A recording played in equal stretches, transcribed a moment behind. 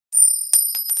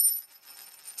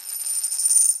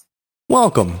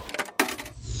Welcome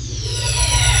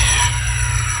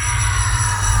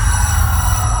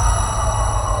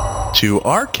to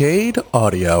Arcade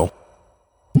Audio.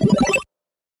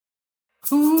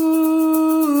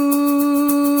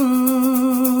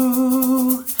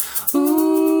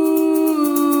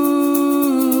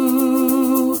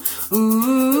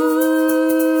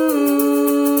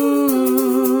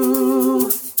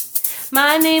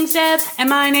 My name's Deb, and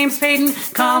my name's Peyton.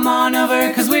 Come on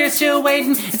over, cause we're still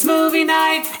waiting. It's movie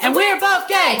night, and we're both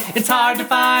gay. It's hard to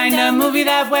find a movie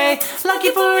that way.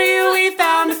 Lucky for you, we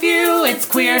found a few. It's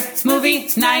Queer Movie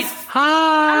Night.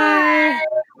 Hi!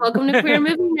 Welcome to Queer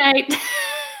Movie Night.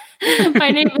 My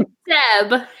name is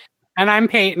Deb. And I'm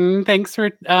Peyton. Thanks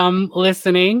for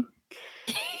listening.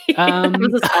 That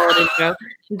was a solid intro.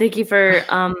 Thank you for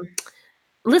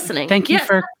listening. Thank you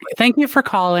for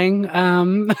calling.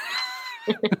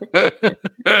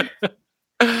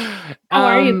 How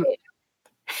are you?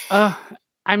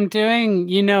 I'm doing,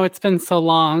 it's been so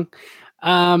long.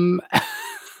 What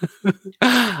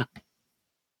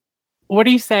are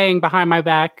you saying behind my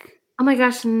back? Oh my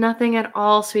gosh, nothing at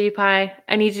all, sweetie pie.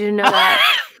 I need you to know that.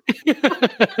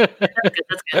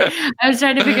 That's good. I was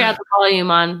trying to figure out the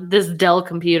volume on this Dell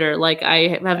computer. Like,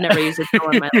 I have never used a Dell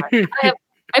in my life.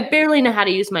 I barely know how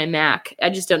to use my Mac.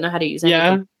 I just don't know how to use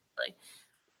anything.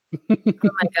 Oh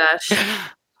my gosh.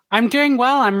 I'm doing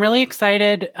well. I'm really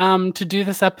excited to do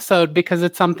this episode because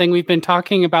it's something we've been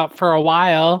talking about for a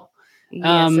while.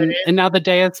 Yes, it is. And now the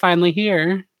day is finally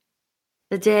here.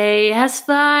 The day has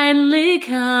finally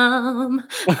come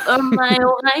for my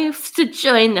wife to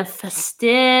join the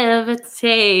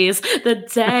festivities. The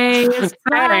day is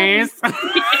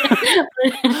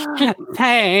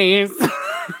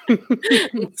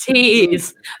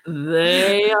Tease.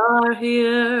 They are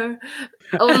here.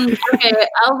 Okay,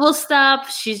 I will stop.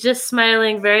 She's just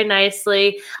smiling very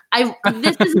nicely.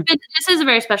 This is a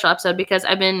very special episode because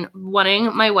I've been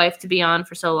wanting my wife to be on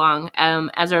for so long.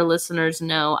 As our listeners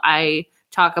know, I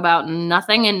talk about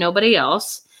nothing and nobody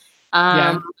else.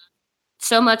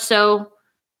 So much so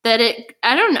that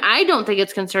I don't think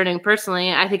it's concerning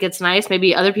personally. I think it's nice.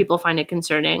 Maybe other people find it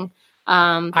concerning.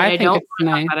 But I don't want to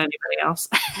talk about anybody else.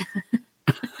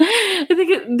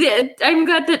 I'm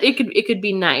glad that it could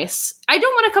be nice. I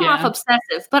don't want to come off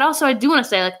obsessive, but also I do want to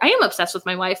say, like, I am obsessed with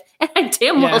my wife, and I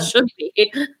damn well should be.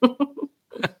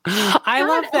 I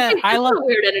love that. I love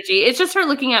weird energy. It's just her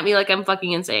looking at me like I'm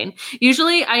fucking insane.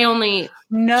 Usually, she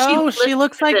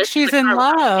looks like she's in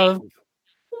love.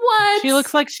 What? She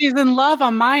looks like she's in love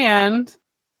on my end.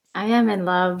 I am in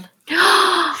love.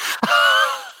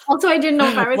 Also, I didn't know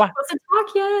if I was supposed to talk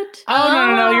yet.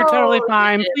 Oh, no, you're totally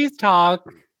fine. Please talk.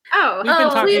 Oh, we've been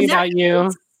talking about you.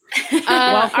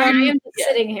 Welcome. I am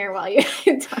sitting here while you're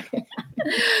talking.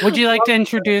 Would you like to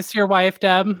introduce your wife,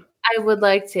 Deb? I would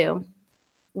like to.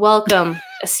 Welcome,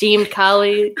 esteemed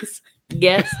colleagues,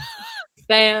 guests,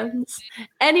 fans,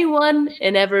 anyone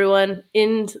and everyone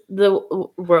in the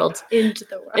world. Into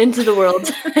the world.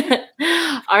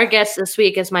 Our guest this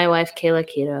week is my wife, Kayla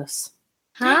Kitos.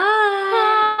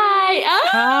 Hi.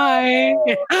 Hi.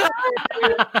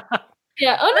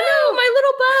 Yeah. Oh no, my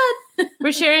little bud.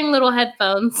 We're sharing little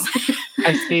headphones.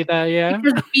 I see that, yeah.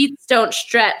 Because beats don't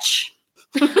stretch.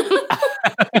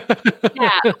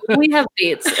 Yeah, we have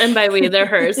beats, and by we, they're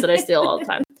hers that I steal all the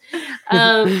time.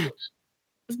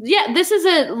 Yeah, this is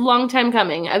a long time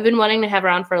coming. I've been wanting to have her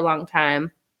on for a long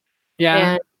time. Yeah.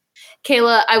 And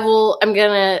Kayla, I'm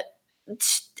gonna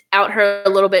out her a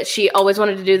little bit. She always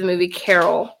wanted to do the movie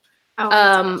Carol.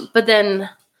 But then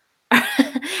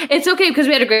it's okay because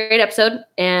we had a great episode,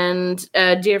 and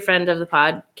a dear friend of the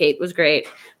pod, Kate, was great.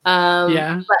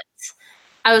 But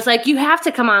I was like, you have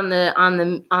to come on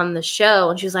the show,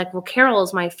 and she's like, well, Carol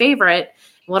is my favorite.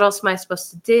 What else am I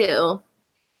supposed to do?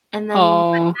 And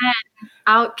then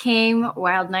out came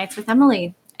Wild Nights with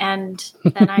Emily, and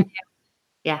then I knew.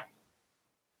 Yeah.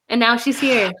 And now she's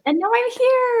here. And now I'm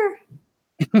here.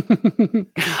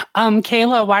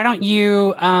 Kayla, why don't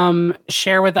you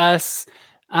share with us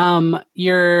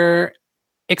your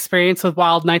experience with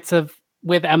Wild Nights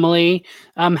with Emily?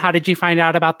 How did you find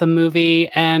out about the movie,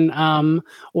 and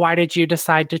why did you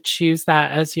decide to choose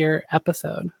that as your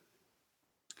episode?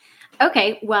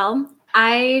 Okay, well,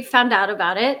 I found out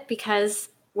about it because,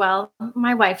 well,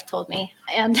 my wife told me,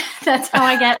 and that's how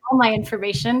I get all my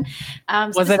information.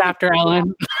 Was it after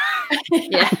Ellen?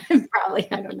 Yeah, probably.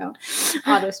 I don't know.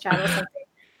 Autostrad or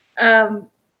something.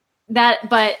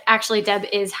 But actually, Deb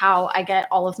is how I get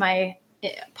all of my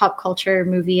pop culture,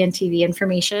 movie, and TV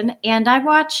information. And I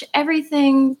watch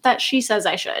everything that she says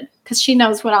I should because she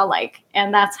knows what I'll like.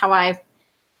 And that's how I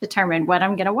determine what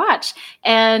I'm going to watch.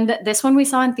 And this one we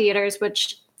saw in theaters,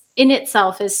 which in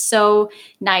itself is so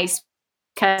nice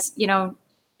because, you know,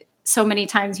 so many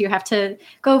times you have to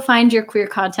go find your queer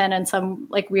content on some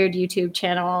like weird YouTube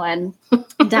channel and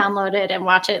download it and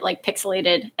watch it like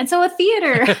pixelated. And so a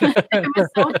theater, it was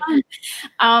so fun.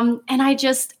 And I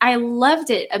loved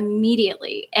it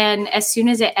immediately. And as soon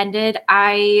as it ended,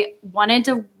 I wanted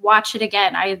to watch it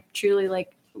again. I truly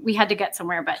like, we had to get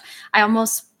somewhere, but I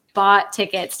almost bought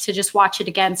tickets to just watch it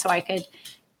again so I could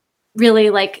really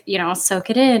like, you know,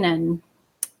 soak it in. And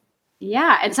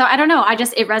yeah. And so I don't know.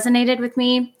 It resonated with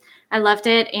me. I loved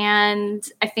it. And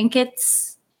I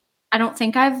don't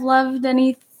think I've loved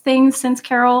anything since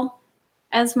Carol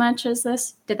as much as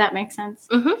this. Did that make sense?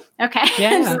 Mm-hmm. Okay.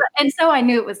 Yeah. And so I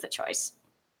knew it was the choice.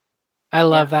 I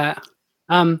love that.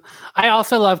 I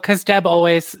also love, because Deb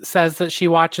always says that she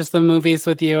watches the movies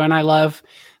with you, and I love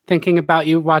thinking about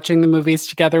you watching the movies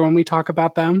together when we talk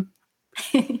about them.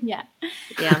 Yeah.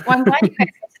 Yeah. Well, I'm glad you guys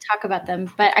get to talk about them,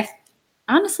 but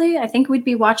honestly, I think we'd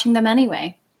be watching them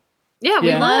anyway. Yeah,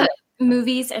 we love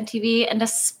movies and TV, and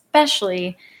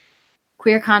especially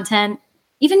queer content,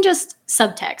 even just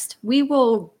subtext. We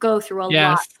will go through a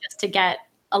lot just to get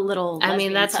a little. I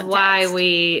mean, that's subtext. why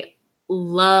we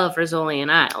love Rizzoli and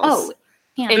Isles. Oh,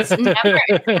 yeah. It's never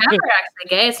actually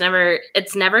gay. It's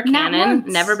never canon.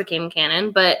 once. Never became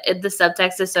canon. But the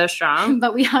subtext is so strong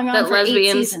But we hung on that for 8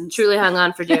 lesbians seasons. truly hung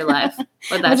on for dear life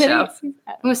with that Was it show. 8 seasons?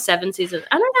 It was 7 seasons.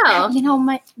 I don't know. You know,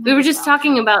 We were just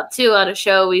talking about too on a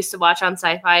show we used to watch on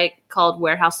Sci-Fi called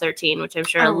Warehouse 13, which I'm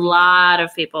sure a lot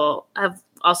of people have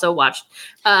also watched,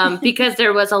 because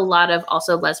there was a lot of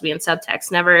also lesbian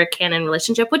subtext, never a canon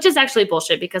relationship, which is actually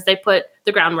bullshit because they put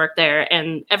the groundwork there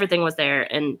and everything was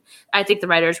there, and I think the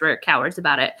writers were cowards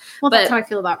about it. Well, that's how I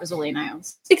feel about Rizzoli and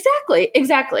Isles.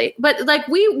 Exactly. But like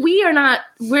we're not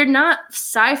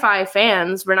sci-fi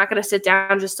fans. We're not going to sit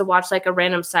down just to watch like a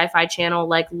random sci-fi channel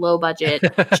like low budget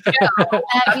show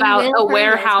about a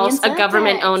warehouse, a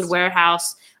government owned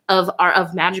warehouse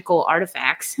of magical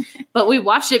artifacts. But we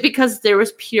watched it because there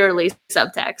was purely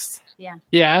subtext.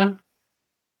 Yeah.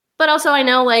 But also I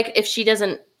know like if she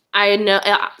doesn't, I know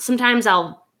sometimes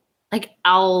I'll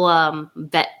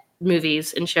vet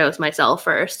movies and shows myself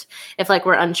first if like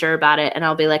we're unsure about it, and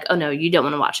I'll be like, oh no, you don't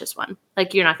want to watch this one,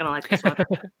 like you're not gonna like this one.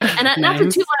 And not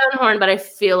to toot my own horn, but I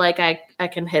feel like I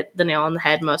can hit the nail on the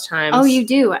head most times. Oh, you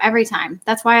do every time.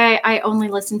 That's why I only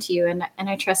listen to you and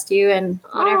I trust you, and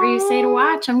whatever you say to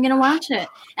watch, I'm gonna watch it.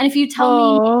 And if you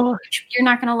tell me you're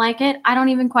not gonna like it, I don't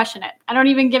even question it. I don't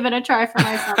even give it a try for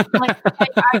myself. I'm like,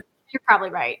 you're probably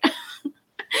right.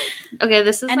 Okay,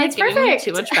 this is and like it's giving perfect.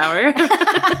 me too much power.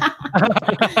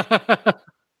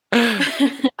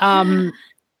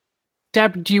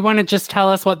 Deb, do you want to just tell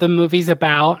us what the movie's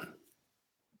about?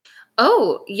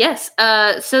 Oh, yes.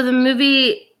 So the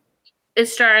movie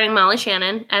is starring Molly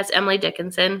Shannon as Emily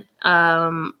Dickinson.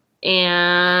 And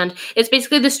it's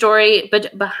basically the story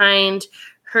behind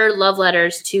her love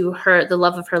letters to the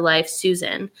love of her life,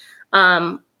 Susan,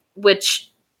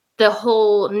 which that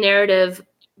whole narrative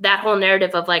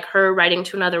of like her writing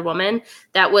to another woman,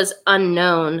 that was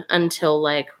unknown until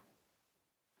like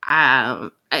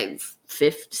 70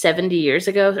 years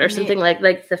ago or something, like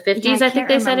the 50s. I think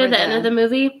they said at the end of the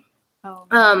movie.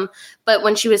 But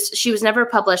when she was never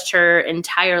published her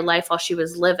entire life while she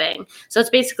was living. So it's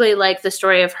basically like the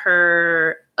story of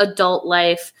her adult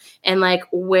life and like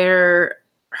where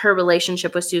her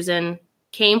relationship with Susan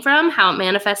came from, how it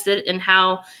manifested, and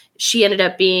how she ended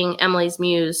up being Emily's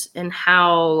muse, and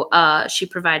how she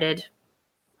provided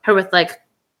her with like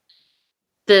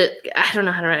I don't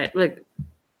know how to write, like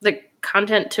the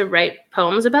content to write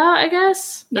poems about, I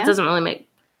guess. That doesn't really make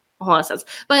a whole lot of sense.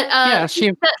 But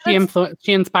she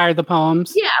inspired the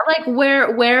poems. Yeah, like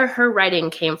where her writing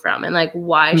came from and like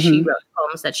why she wrote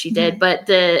poems that she did. But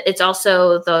it's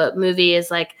also, the movie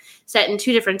is like set in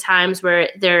 2 different times where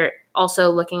they're also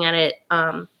looking at it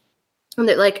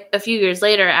like a few years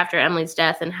later after Emily's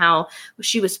death, and how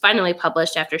she was finally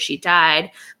published after she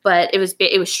died, but it was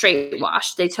straight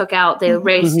washed. They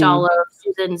erased all of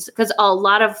Susan's, because a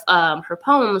lot of her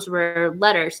poems were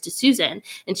letters to Susan,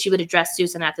 and she would address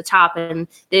Susan at the top, and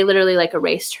they literally like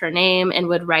erased her name and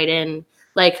would write in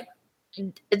like,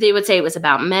 they would say it was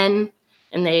about men,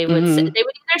 and they would they would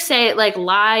either say like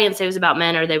lie and say it was about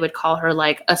men, or they would call her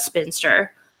like a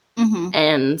spinster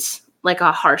and like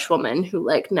a harsh woman who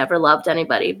like never loved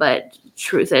anybody. But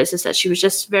truth is that she was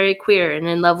just very queer and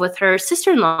in love with her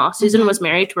sister-in-law. Susan was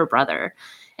married to her brother,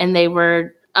 and they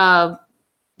were like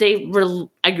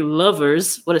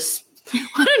lovers. What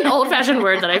an old-fashioned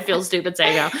word that I feel stupid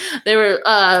saying now. They were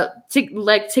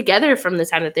together from the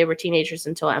time that they were teenagers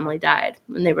until Emily died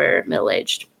when they were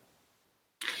middle-aged.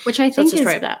 Which I think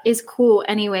is cool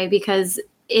anyway, because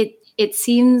it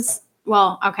seems,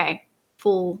 well, okay,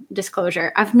 full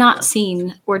disclosure, I've not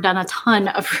seen or done a ton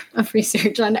of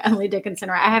research on Emily Dickinson,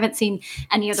 or I haven't seen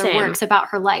any other works about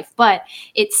her life, but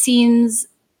it seems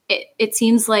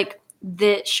like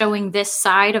showing this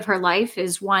side of her life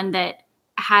is one that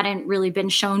hadn't really been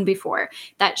shown before,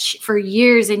 that for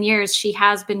years and years she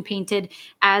has been painted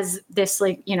as this,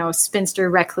 like, you know, spinster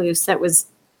recluse that was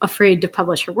afraid to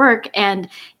publish her work, and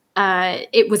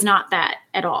it was not that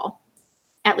at all,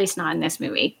 at least not in this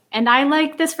movie. And I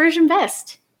like this version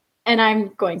best, and I'm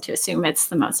going to assume it's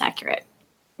the most accurate.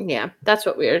 Yeah, that's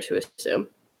what we are to assume.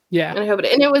 Yeah, and I hope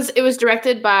it was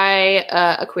directed by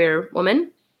a queer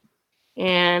woman.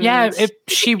 And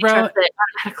she wrote it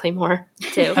automatically more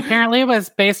too. Apparently, it was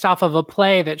based off of a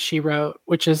play that she wrote,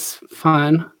 which is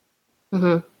fun.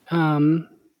 Mm-hmm. And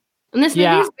this movie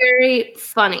is very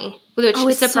funny, which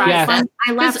is surprising.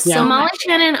 I laughed so Molly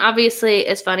Shannon obviously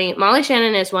is funny. Molly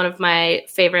Shannon is one of my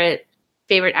favorite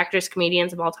actress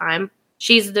comedians of all time.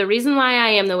 She's the reason why I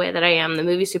am the way that I am. The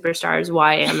movie Superstar is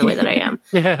why I am the way that I am.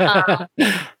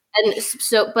 And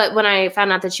so, but when I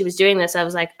found out that she was doing this, I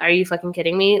was like, are you fucking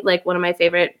kidding me? Like, one of my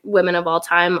favorite women of all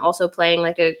time, also playing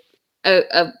like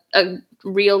a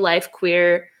real life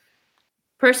queer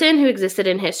person who existed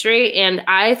in history. And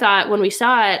I thought when we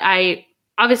saw it,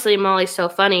 obviously Molly's so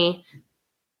funny.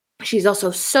 She's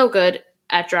also so good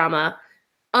at drama.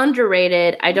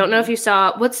 Underrated. I don't know if you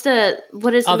saw, what is the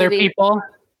Other movie? People?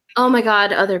 Oh my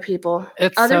God, Other People.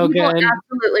 It's Other so People good.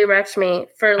 Absolutely wrecks me.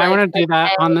 I want to do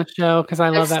that on the show because I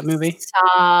love that movie.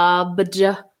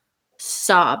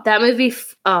 Sob. That movie.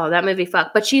 That movie.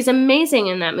 Fuck. But she's amazing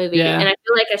in that movie, and I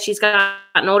feel like as she's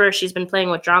gotten older, she's been playing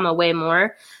with drama way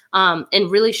more, and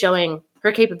really showing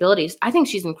her capabilities. I think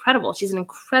she's incredible. She's an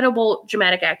incredible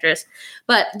dramatic actress.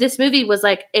 But this movie was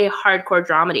like a hardcore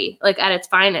dramedy, like at its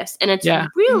finest, and it's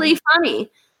really funny.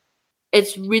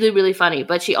 It's really, really funny,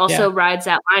 but she also rides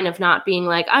that line of not being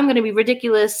like, I'm going to be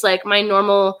ridiculous, like my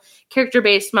normal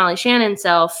character-based Molly Shannon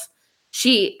self.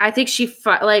 I think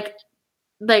for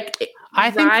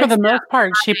the most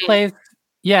part, she plays,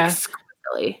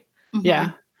 exquisitely. Mm-hmm.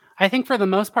 Yeah. I think for the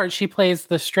most part, she plays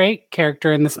the straight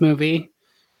character in this movie.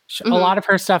 A lot of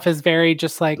her stuff is very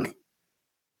just like,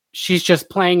 she's just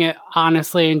playing it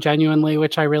honestly and genuinely,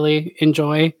 which I really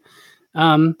enjoy.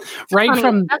 Right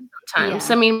from sometimes,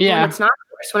 I mean, when it's not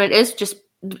forced, when it is just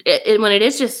when it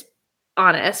is just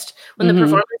honest, when the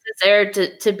performance is there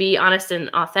to be honest and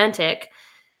authentic,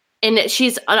 and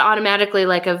she's automatically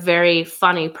like a very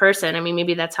funny person. I mean,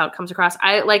 maybe that's how it comes across.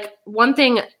 I like one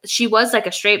thing, she was like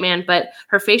a straight man, but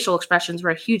her facial expressions were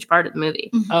a huge part of the movie.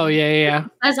 Mm-hmm. Oh yeah.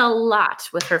 There's a lot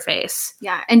with her face.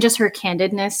 Yeah, and just her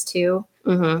candidness too.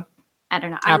 Mm-hmm. I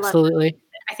don't know. Absolutely.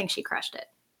 I think she crushed it.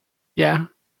 Yeah.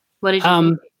 What did you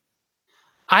think?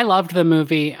 I loved the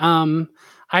movie.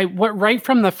 Right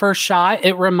from the first shot,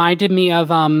 it reminded me of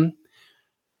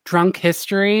Drunk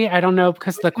History. I don't know,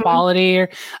 because the quality,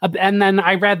 and then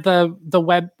I read the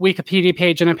web Wikipedia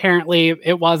page, and apparently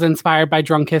it was inspired by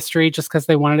Drunk History, just because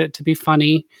they wanted it to be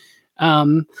funny.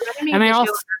 And I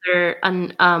also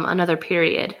another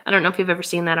period. I don't know if you've ever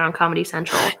seen that on Comedy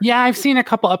Central. Yeah, I've seen a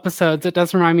couple episodes. It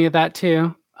does remind me of that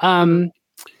too.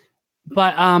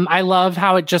 But I love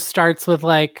how it just starts with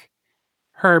like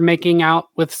her making out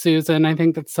with Susan. I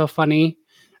think that's so funny.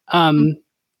 And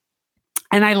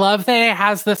I love that it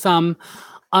has this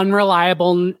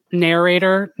unreliable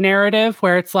narrative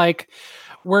where it's like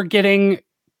we're getting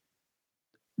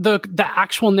the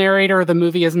actual narrator of the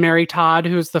movie is Mary Todd,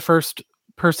 who's the first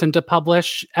person to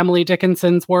publish Emily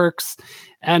Dickinson's works.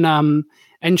 And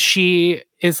she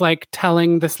is like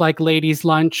telling this like ladies'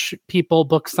 lunch people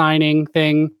book signing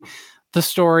thing, the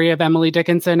story of Emily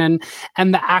Dickinson, and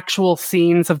the actual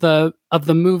scenes of the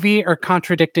movie are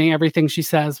contradicting everything she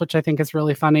says, which I think is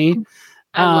really funny.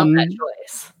 I love that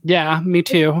choice. Yeah, me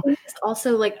too. It's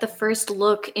also like the first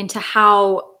look into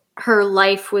how her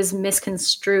life was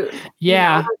misconstrued.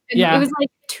 Yeah. You know? It was like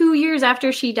 2 years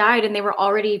after she died, and they were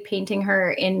already painting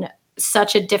her in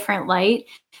such a different light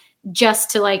just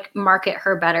to like market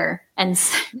her better and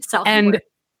self.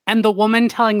 And the woman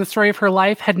telling the story of her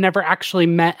life had never actually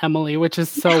met Emily, which is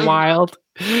so wild.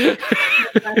 That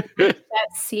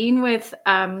scene with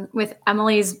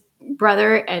Emily's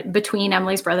brother, between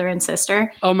Emily's brother and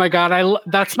sister. Oh my God.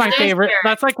 That's my favorite.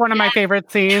 That's like one of my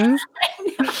favorite scenes.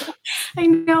 I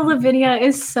know Lavinia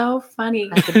is so funny.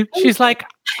 She's like,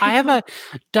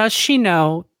 does she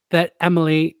know that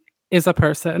Emily is a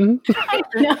person? I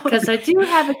know. Because I do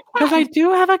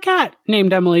have a cat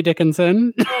named Emily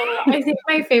Dickinson. I think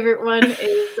my favorite one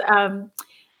is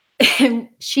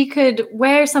she could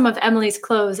wear some of Emily's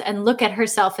clothes and look at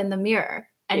herself in the mirror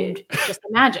and just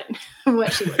imagine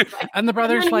what she looks like. And the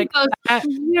brother's And then he like, goes, that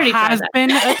 "We already tried has that."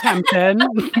 been attempted.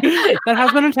 That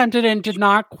has been attempted and did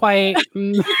not quite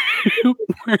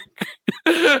work.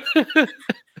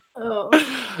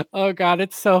 Oh God,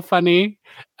 it's so funny.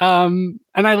 And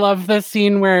I love the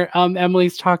scene where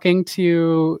Emily's talking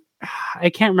to, I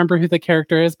can't remember who the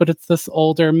character is, but it's this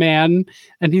older man,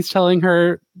 and he's talking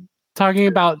about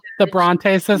the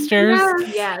Bronte sisters.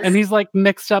 Yes. And he's like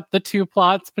mixed up the two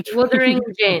plots between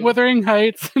Wuthering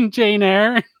Heights and Jane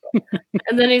Eyre.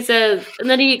 And then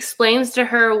he explains to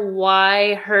her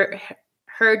why her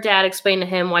dad explained to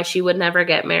him why she would never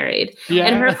get married. Yeah.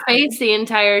 And her face the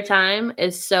entire time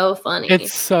is so funny.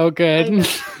 It's so good.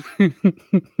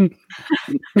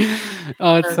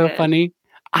 Oh, it's so funny.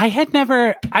 I had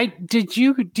never. Do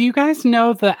you guys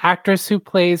know the actress who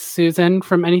plays Susan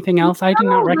from anything else? I did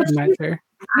not recognize her.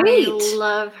 I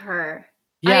love her.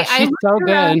 Yeah, she's so good.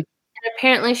 And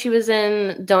apparently, she was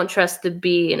in "Don't Trust the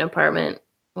Bee" in Apartment,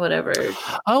 whatever.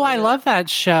 Oh, I love that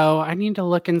show. I need to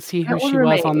look and see who she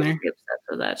was on there. I'm obsessed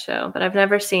with that show, but I've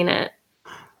never seen it.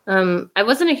 I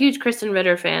wasn't a huge Kristen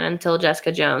Ritter fan until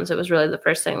Jessica Jones. It was really the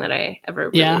first thing that I ever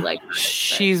really liked.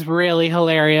 She's really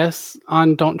hilarious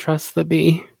on Don't Trust the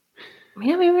Bee.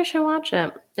 Yeah, maybe I should watch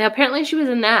it. Yeah, apparently she was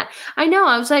in that. I know.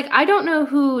 I was like, I don't know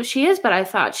who she is, but I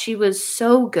thought she was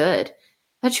so good.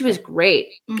 I thought she was great.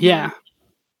 Yeah.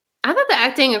 I thought the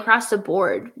acting across the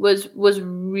board was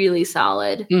really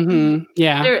solid. Mm-hmm.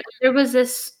 Yeah. There was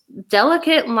this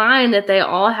delicate line that they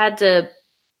all had to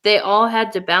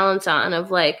balance on, of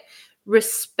like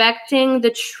respecting the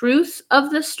truth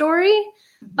of the story,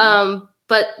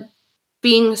 but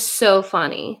being so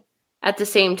funny at the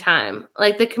same time.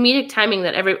 Like the comedic timing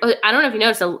that I don't know if you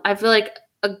noticed, I feel like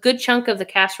a good chunk of the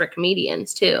cast were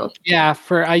comedians too. Yeah,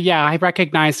 I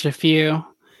recognized a few.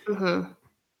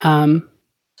 Mm-hmm.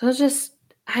 So it's just,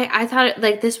 I thought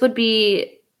like this would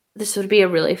be a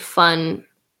really fun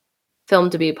film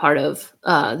to be a part of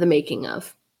the making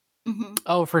of. Mm-hmm.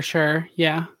 Oh, for sure.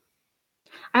 Yeah.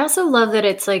 I also love that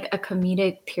it's like a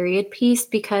comedic period piece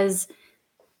because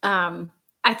I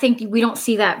think we don't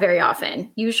see that very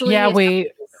often. Usually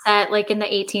it's set like in the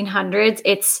 1800s,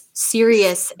 it's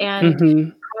serious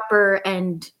and proper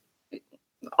and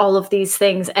all of these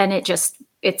things. And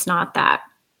it's not that.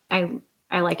 I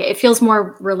like it. It feels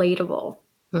more relatable.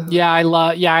 Yeah,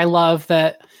 I love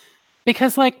that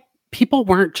because like people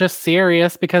weren't just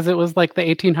serious because it was like the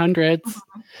 1800s.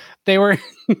 They were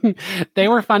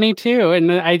funny too.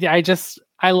 And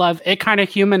I love it. Kind of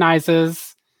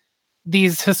humanizes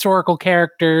these historical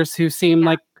characters who seem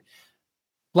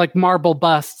like marble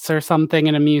busts or something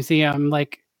in a museum.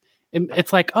 Like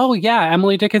it's like, oh yeah,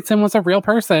 Emily Dickinson was a real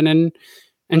person and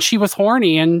she was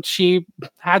horny and she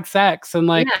had sex and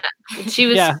like she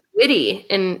was witty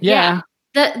and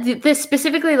the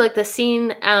specifically like the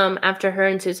scene after her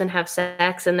and Susan have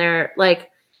sex and they're like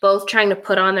both trying to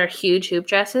put on their huge hoop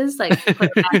dresses, like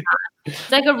put it back on.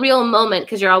 It's like a real moment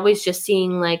because you're always just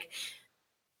seeing like,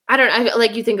 I don't know,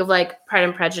 like you think of like Pride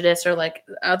and Prejudice or like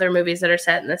other movies that are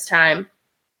set in this time.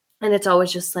 And it's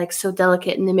always just like so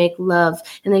delicate and they make love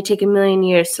and they take 1,000,000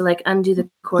 years to like undo the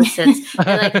corsets.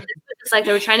 And like it's like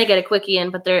they were trying to get a quickie in,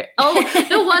 but the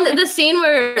scene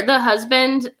where the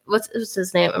husband, what's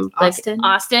his name?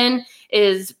 Austin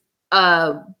is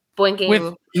boinking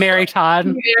with Mary Todd.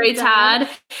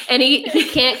 And he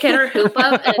can't get her hoop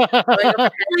up.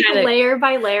 And layer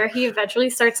by layer, he eventually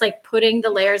starts like putting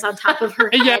the layers on top of her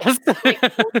head. Yes.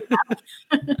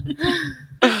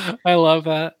 I love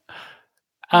that.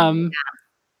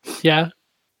 Yeah.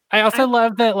 I also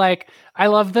love that, like, I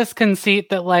love this conceit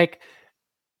that, like,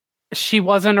 she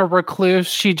wasn't a recluse.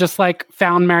 She just, like,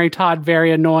 found Mary Todd very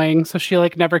annoying. So she,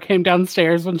 like, never came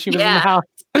downstairs when she was in the house.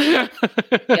 Yeah.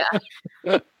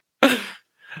 What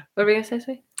were you going to say,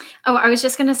 Sweet? Oh, I was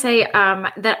just going to say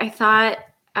that I thought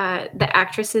the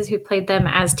actresses who played them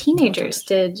as teenagers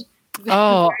did very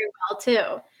well, too.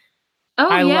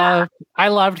 Oh, I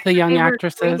loved the young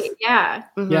actresses. Great. Yeah.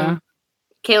 Mm-hmm. Yeah.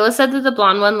 Kayla said that the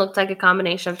blonde one looked like a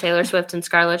combination of Taylor Swift and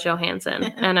Scarlett Johansson.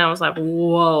 And I was like,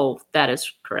 whoa, that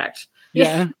is correct.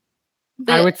 Yeah.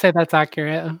 I would say that's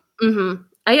accurate. Mm-hmm.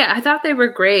 I thought they were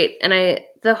great. And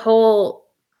that whole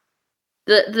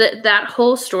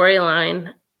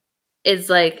storyline is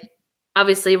like,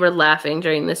 obviously we're laughing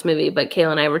during this movie, but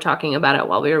Kayla and I were talking about it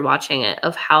while we were watching it,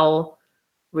 of how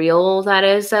real that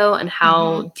is though, and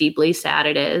how deeply sad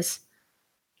it is.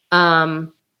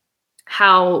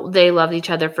 How they loved each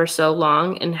other for so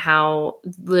long and how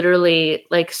literally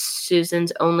like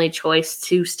Susan's only choice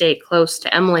to stay close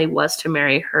to Emily was to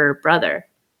marry her brother.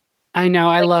 I know.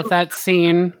 I love that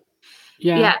scene.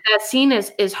 Yeah, that scene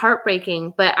is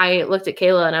heartbreaking. But I looked at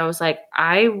Kayla and I was like,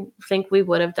 I think we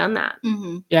would have done that.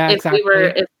 Mm-hmm. Yeah, if exactly.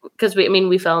 Because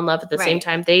we fell in love at the same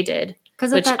time they did,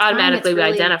 which automatically we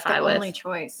identify with. Only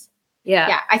choice.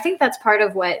 Yeah, I think that's part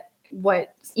of what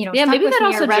stuck maybe with that me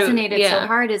also or resonated so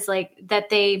hard is like that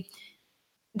they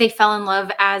fell in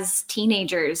love as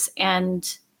teenagers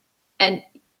and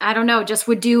I don't know, just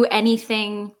would do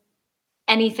anything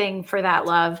for that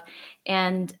love.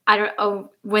 And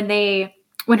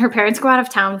when her parents go out of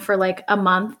town for like a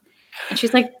month and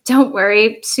she's like, don't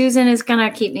worry, Susan is going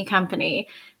to keep me company.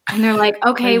 And they're like,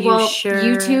 okay, well,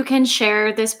 you two can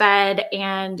share this bed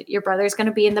and your brother's going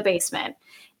to be in the basement.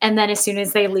 And then as soon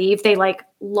as they leave, they like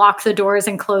lock the doors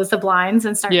and close the blinds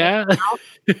and start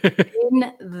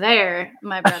in there,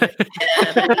 my brother.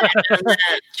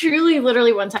 Truly,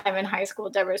 literally one time in high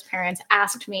school, Deborah's parents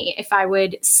asked me if I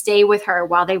would stay with her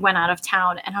while they went out of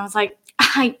town. And I was like,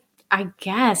 I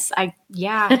guess,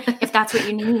 if that's what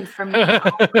you need from me,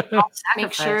 I'll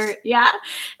make sure. Yeah.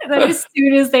 And then as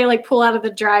soon as they like pull out of the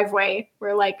driveway,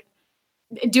 we're like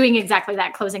doing exactly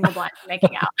that, closing the blinds and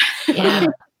making out. Yeah.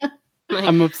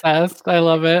 I'm obsessed. I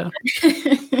love it.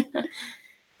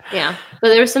 Yeah, but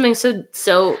there was something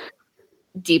so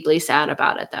deeply sad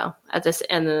about it, though. At this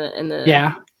at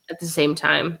the same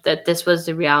time, that this was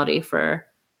the reality for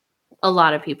a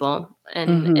lot of people,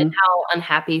 and how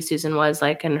unhappy Susan was,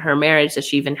 like in her marriage, that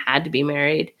she even had to be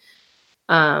married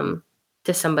to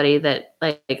somebody that,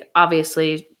 like,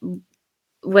 obviously,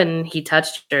 when he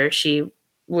touched her, she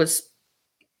was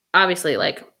obviously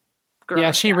like.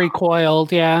 Yeah, she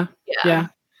recoiled. Yeah.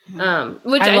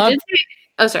 Which I did say.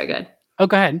 Oh, sorry. Good. Oh,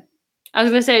 go ahead. I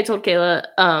was gonna say I told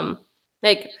Kayla,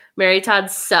 like Mary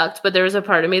Todd sucked, but there was a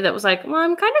part of me that was like, well,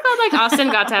 I'm kind of glad like Austin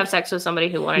got to have sex with somebody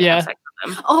who wanted to have sex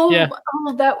with him.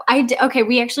 Okay.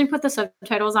 We actually put the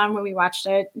subtitles on when we watched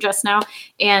it just now,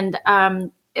 and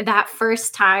that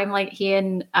first time, like he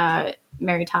and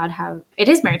Mary Todd it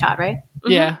is Mary Todd, right?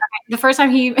 Yeah. Okay. The first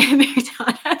time he and Mary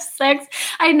Todd have sex,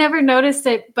 I never noticed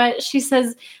it, but she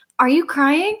says, "Are you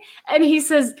crying?" And he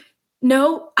says,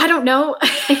 "No, I don't know."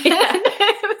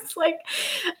 It was like,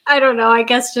 I don't know. I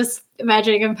guess just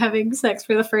imagining him having sex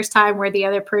for the first time where the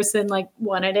other person like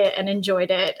wanted it and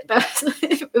enjoyed it.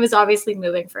 It was obviously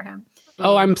moving for him.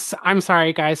 Oh, I'm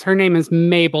sorry, guys. Her name is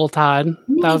Mabel Todd.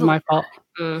 That was my fault.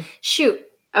 Shoot.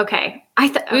 Okay.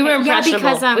 We were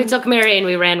impressionable. Because we took Mary and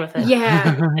we ran with it.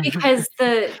 Yeah, because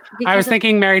I was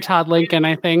thinking Mary Todd Lincoln.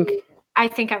 I think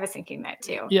I was thinking that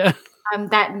too. Yeah.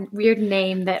 That weird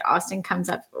name that Austin comes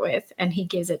up with, and he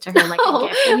gives it to her like a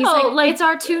gift. And he's like, it's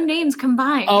our two names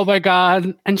combined. Oh my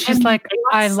God! And she's like,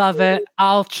 I love it.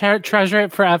 I'll treasure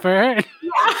it forever.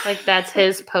 Yeah. Like that's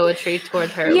his poetry toward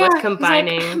her. With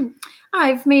combining. Like,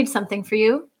 I've made something for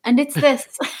you, and it's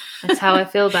this. That's how I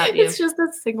feel about you. It's just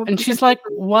a single. And she's like,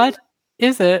 "What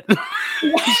is it?"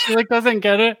 She like doesn't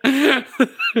get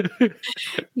it.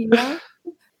 Yeah.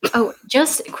 Oh,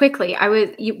 just quickly,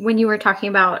 when you were talking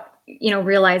about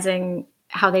realizing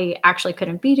how they actually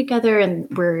couldn't be together and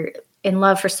were in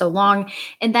love for so long,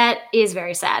 and that is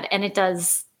very sad, and it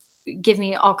does give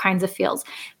me all kinds of feels.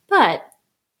 But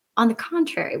on the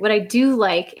contrary, what I do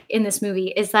like in this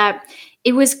movie is that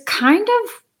it was kind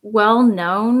of well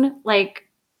known, like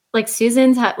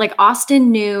Susan's like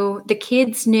Austin knew, the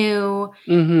kids knew,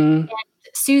 and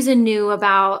Susan knew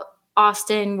about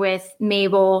Austin with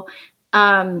Mabel.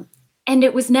 And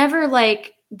it was never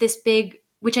like this big,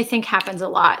 which I think happens a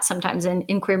lot sometimes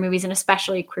in queer movies, and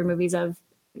especially queer movies of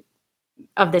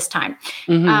this time.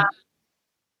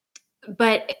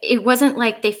 But it wasn't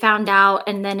like they found out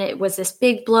and then it was this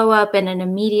big blow up and an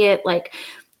immediate like,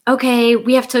 okay,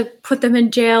 we have to put them in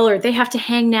jail or they have to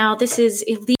hang now. This is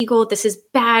illegal. This is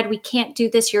bad. We can't do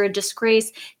this. You're a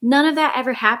disgrace. None of that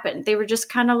ever happened. They were just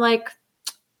kind of like,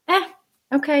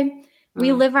 okay.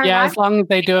 We live our life. As long as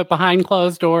they do it behind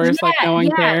closed doors, like no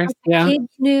one cares. Yeah. Kids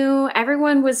knew,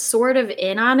 everyone was sort of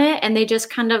in on it, and they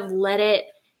just kind of let it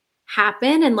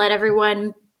happen and let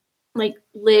everyone like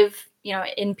live,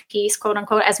 in peace, quote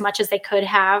unquote, as much as they could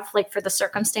have, like for the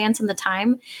circumstance and the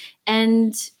time.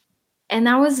 And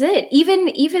that was it.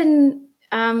 Even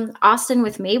Austin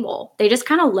with Mabel, they just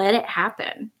kind of let it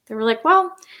happen. They were like,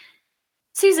 well,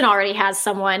 Susan already has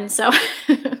someone, so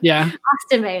yeah,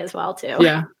 Austin may as well too.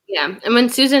 Yeah. Yeah. And when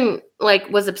Susan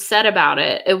was upset about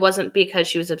it, it wasn't because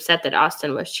she was upset that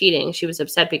Austin was cheating. She was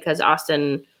upset because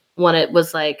Austin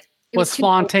was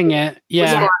flaunting it.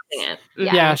 Yeah.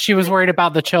 Yeah. She was worried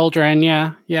about the children.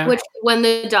 Yeah. Yeah. Which when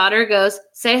the daughter goes,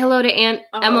 say hello to Aunt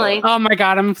Emily. Oh my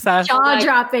God. I'm obsessed. Jaw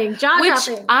dropping. Which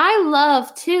I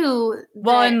love too.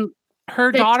 Well, and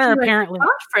her daughter apparently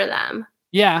for them.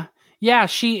 Yeah. Yeah,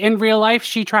 she in real life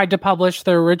she tried to publish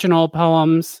the original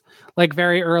poems like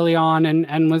very early on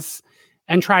and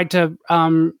tried to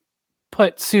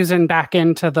put Susan back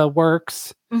into the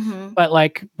works, but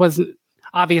like was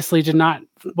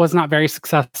not very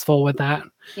successful with that.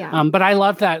 Yeah. But I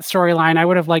love that storyline. I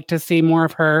would have liked to see more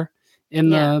of her in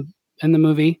the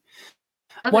movie.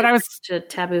 What I was such a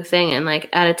taboo thing, and like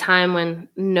at a time when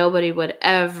nobody would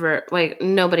ever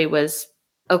nobody was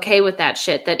okay with that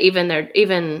shit. That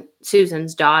even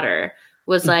Susan's daughter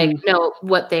was like, no,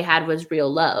 what they had was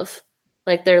real love.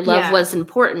 Like their love was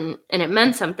important and it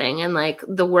meant something, and like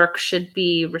the work should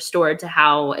be restored to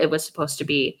how it was supposed to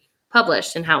be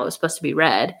published and how it was supposed to be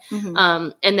read.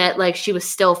 And that like she was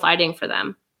still fighting for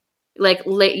them, like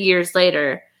years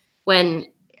later, when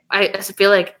I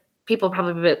feel like people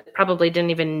probably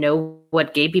didn't even know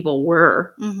what gay people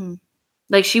were.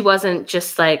 Like she wasn't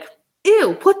just like,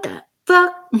 ew, what the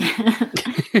fuck?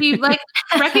 She like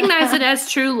recognized it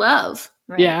as true love.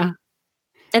 Right. Yeah.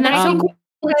 And that's so cool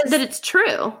that it's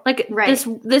true. Like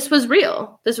this was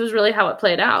real. This was really how it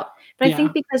played out. But I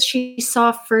think because she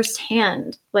saw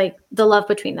firsthand like the love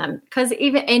between them. Because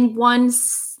even in one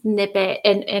snippet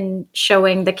and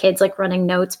showing the kids like running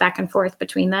notes back and forth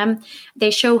between them,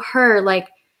 they show her like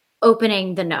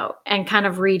opening the note and kind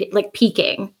of reading, like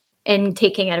peeking and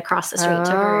taking it across the street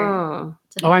to her.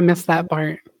 I missed that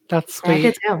part. That's sweet. I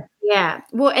did too. Yeah.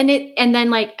 Well, and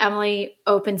then like Emily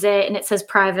opens it and it says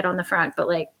private on the front, but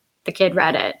like the kid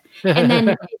read it. And then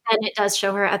it does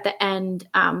show her at the end,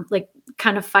 like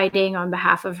kind of fighting on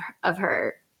behalf of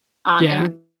her.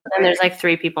 And there's like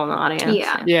 3 people in the audience.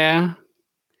 Yeah.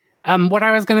 Yeah. What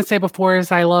I was going to say before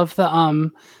is I love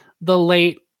the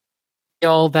late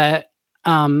deal that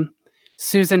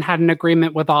Susan had an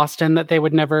agreement with Austin that they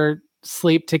would never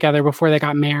sleep together before they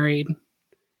got married.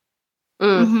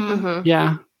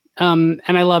 Yeah. And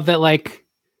I love that, like,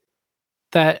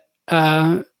 that,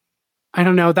 I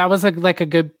don't know, that was a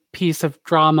good piece of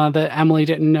drama that Emily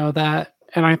didn't know that.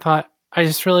 And I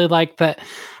just really liked that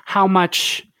how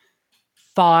much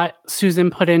thought Susan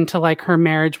put into like her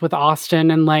marriage with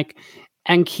Austin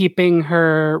and keeping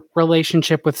her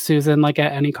relationship with Susan like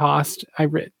at any cost.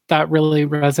 That really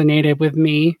resonated with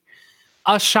me.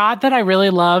 A shot that I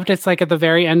really loved, it's like at the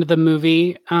very end of the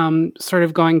movie, sort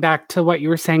of going back to what you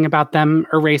were saying about them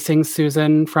erasing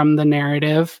Susan from the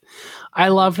narrative. I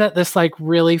love that this like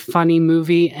really funny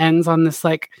movie ends on this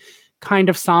like kind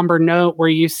of somber note where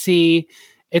you see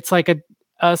it's like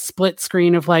a split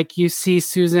screen of like you see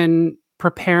Susan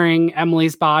preparing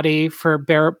Emily's body for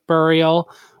burial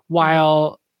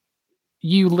while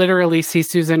you literally see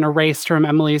Susan erased from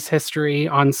Emily's history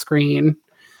on screen.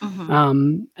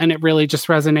 And it really just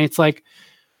resonates like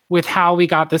with how we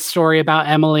got this story about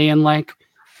Emily and like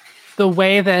the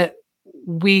way that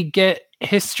we get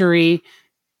history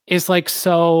is like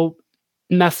so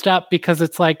messed up because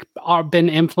it's like been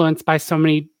influenced by so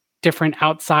many different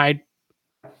outside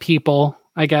people,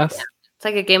 I guess. Yeah. It's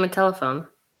like a game of telephone.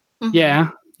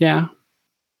 Yeah.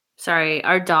 Sorry,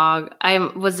 our dog.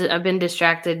 I've been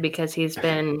distracted because he's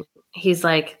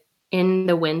like in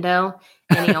the window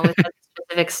and he always has a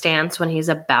specific stance when he's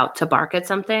about to bark at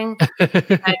something. I've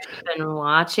been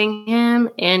watching him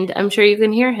and I'm sure you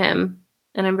can hear him.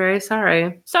 And I'm very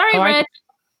sorry. Sorry, Rich.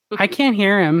 I can't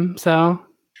hear him, so.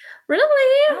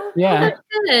 Really? Yeah.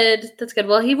 Oh, that's good.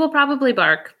 Well, he will probably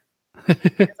bark at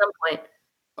some point.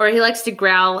 Or he likes to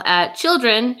growl at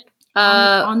children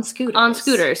on scooters. On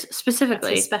scooters,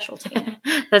 specifically. That's his specialty.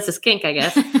 That's his kink, I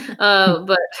guess.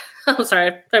 But I'm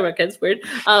sorry, talking about kids weird.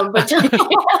 But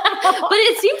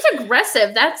it seems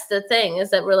aggressive. That's the thing, is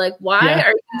that we're like, why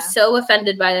are you so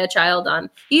offended by a child on?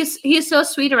 He's so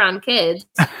sweet around kids.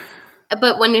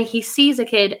 But when he sees a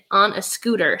kid on a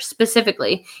scooter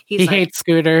specifically, he hates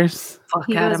scooters.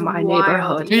 Fuck out of my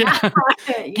neighborhood. Yeah.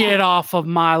 Get off of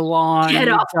my lawn, Get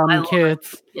off dumb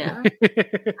kids. Yeah.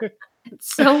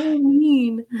 It's so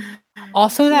mean.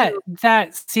 Also,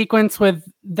 that sequence with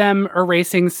them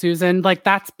erasing Susan, like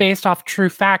that's based off true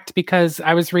fact because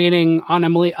I was reading on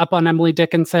Emily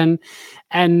Dickinson,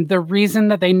 and the reason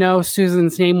that they know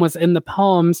Susan's name was in the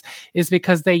poems is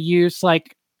because they used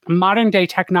like modern day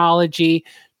technology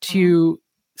to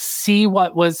see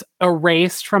what was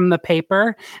erased from the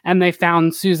paper, and they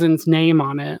found Susan's name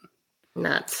on it.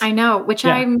 Nuts. I know, which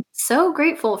I'm so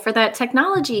grateful for that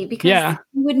technology because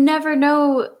you would never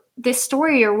know this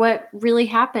story or what really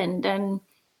happened, and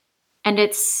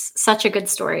it's such a good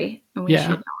story, and we should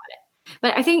know it.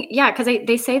 But I think because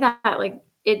they say that like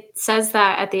it says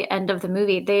that at the end of the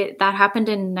movie that happened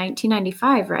in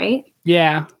 1995, right?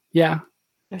 Yeah.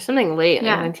 There's something late,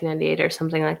 like 1998 or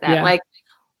something like that. Like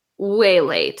way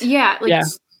late. Yeah,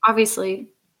 obviously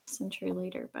century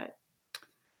later, but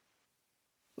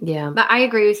yeah. But I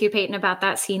agree with you, Peyton, about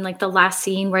that scene, like the last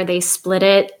scene where they split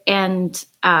it and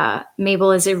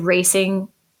Mabel is erasing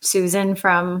Susan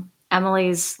from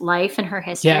Emily's life and her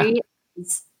history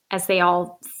as they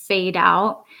all fade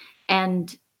out,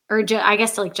 I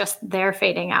guess like just they're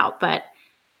fading out. But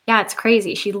yeah, it's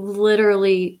crazy. She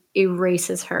literally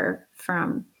erases her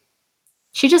from.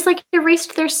 She just like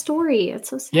erased their story. It's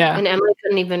so sad. Yeah. And Emily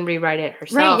couldn't even rewrite it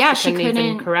herself. Right, yeah, she couldn't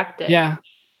even correct it. Yeah.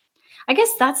 I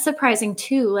guess that's surprising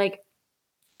too. Like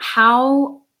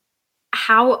how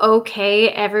okay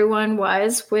everyone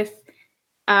was with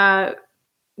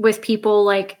people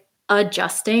like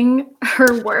adjusting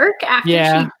her work after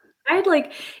she died,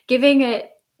 like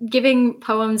giving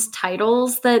poems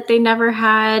titles that they never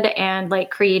had, and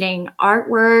like creating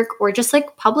artwork, or just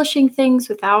like publishing things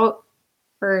without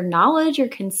her knowledge or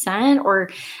consent, or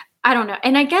I don't know.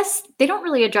 And I guess they don't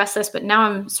really address this, but now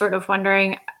I'm sort of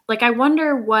wondering, like, I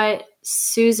wonder what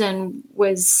Susan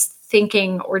was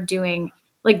thinking or doing,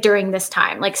 like, during this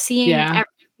time, like seeing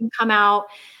everything come out.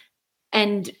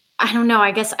 And I don't know,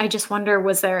 I guess I just wonder,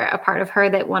 was there a part of her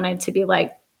that wanted to be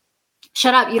like,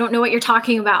 shut up, you don't know what you're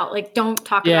talking about. Like, don't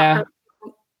talk about her.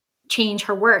 Don't change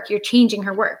her work. You're changing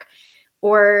her work.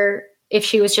 Or if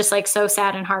she was just like so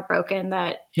sad and heartbroken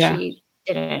that she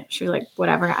didn't, she was like,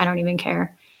 whatever, I don't even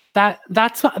care. That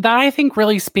I think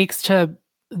really speaks to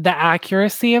the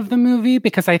accuracy of the movie,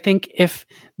 because I think if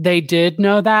they did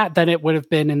know that, then it would have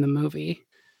been in the movie.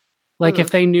 Like if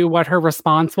they knew what her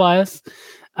response was.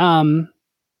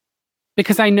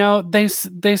 Because I know they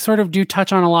sort of do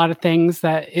touch on a lot of things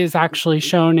that is actually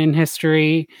shown in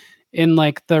history, in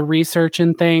like the research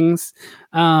and things.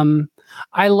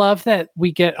 I love that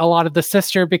we get a lot of the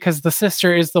sister, because the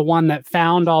sister is the one that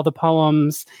found all the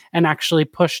poems and actually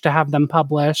pushed to have them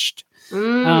published.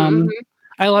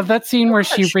 I love that scene where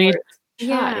she reads.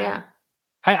 Yeah.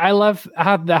 I love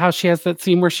how she has that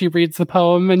scene where she reads the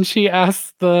poem and she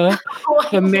asks the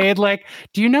maid, like,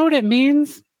 do you know what it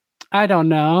means? I don't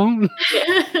know.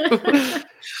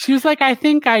 She was like, I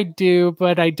think I do,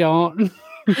 but I don't.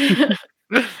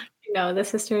 No, the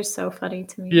sister is so funny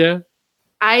to me. Yeah.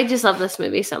 I just love this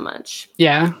movie so much.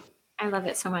 Yeah. I love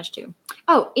it so much too.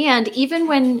 Oh, and even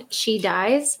when she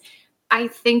dies, I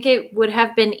think it would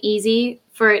have been easy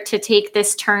for it to take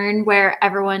this turn where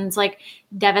everyone's like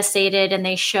devastated and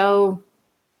they show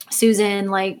Susan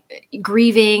like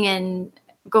grieving and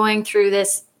going through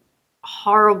this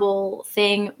horrible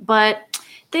thing, but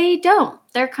they don't.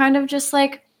 They're kind of just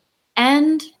like,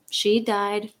 and she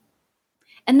died.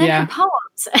 And then her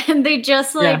poems, and they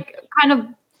just like kind of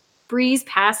breeze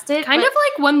past it. Kind of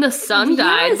like when the son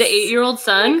died, the 8-year-old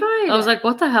son. Oh, I was like,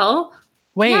 what the hell?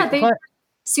 Wait,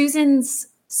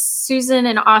 Susan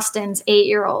and Austin's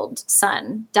 8-year-old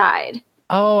son died.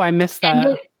 Oh, I missed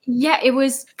that. It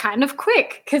was kind of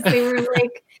quick because they were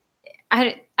like,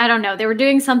 I don't know. They were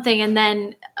doing something, and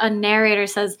then a narrator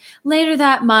says, later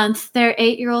that month, their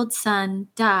 8-year-old son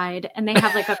died. And they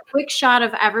have like a quick shot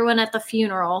of everyone at the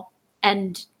funeral,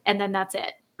 and then that's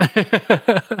it.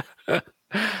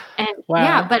 And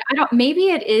but I don't, maybe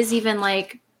it is even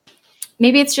like,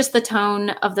 maybe it's just the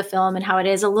tone of the film and how it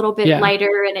is a little bit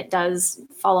lighter, and it does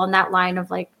fall on that line of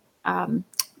like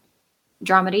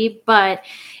dramedy, but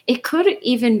it could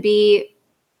even be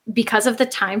because of the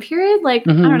time period. Like,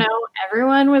 I don't know,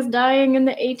 everyone was dying in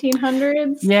the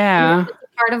 1800s. Yeah. It was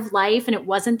a part of life, and it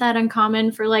wasn't that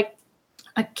uncommon for like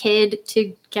a kid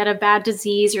to get a bad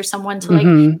disease, or someone to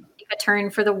like take a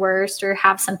turn for the worst, or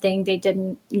have something they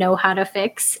didn't know how to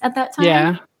fix at that time.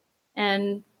 Yeah.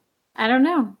 And I don't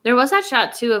know. There was that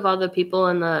shot too of all the people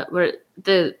in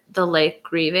the lake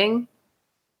grieving.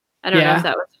 I don't know if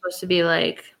that was supposed to be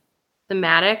like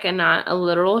thematic and not a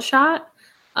literal shot.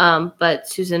 But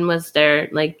Susan was there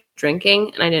like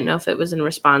drinking, and I didn't know if it was in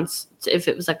response to, if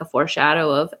it was like a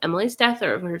foreshadow of Emily's death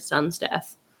or of her son's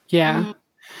death. Yeah.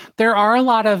 There are a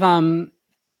lot of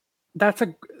that's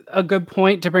a good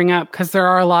point to bring up, because there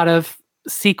are a lot of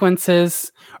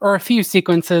sequences, or a few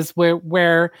sequences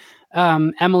where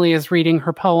Emily is reading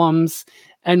her poems,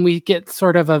 and we get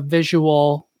sort of a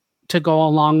visual to go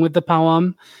along with the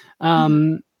poem.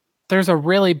 There's a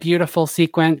really beautiful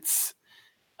sequence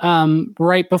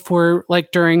right before,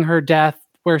 like during her death,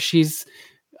 where she's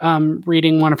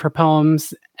reading one of her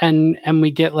poems, and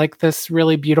we get like this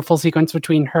really beautiful sequence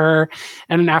between her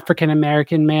and an African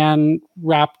American man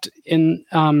wrapped in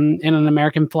an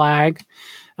American flag.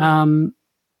 I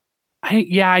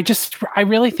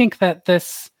really think that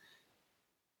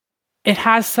it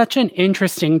has such an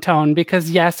interesting tone,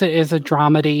 because yes, it is a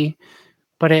dramedy,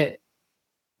 but I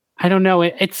don't know,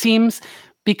 it seems,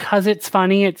 because it's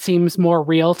funny, it seems more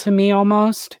real to me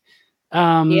almost.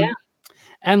 Yeah.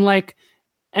 And like,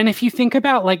 and if you think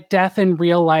about like death in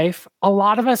real life, a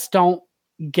lot of us don't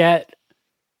get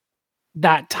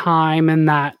that time and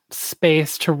that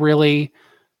space to really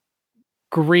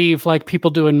grieve like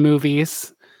people do in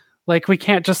movies. Like we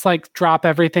can't just like drop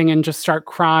everything and just start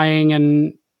crying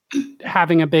and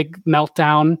having a big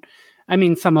meltdown. I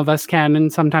mean, some of us can,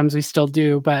 and sometimes we still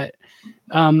do, but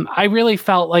I really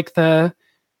felt like the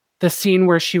scene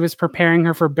where she was preparing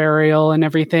her for burial and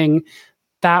everything,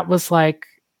 that was like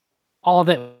all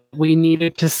that we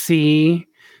needed to see.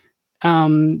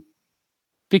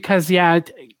 Because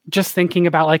just thinking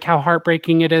about like how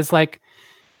heartbreaking it is, like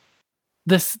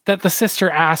that the sister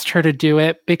asked her to do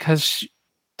it because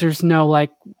there's no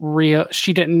like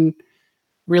she didn't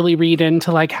really read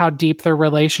into like how deep their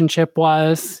relationship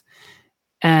was.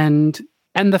 And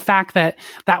the fact that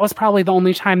was probably the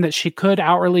only time that she could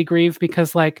outwardly grieve,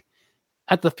 because like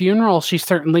at the funeral, she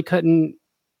certainly couldn't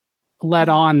let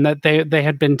on that they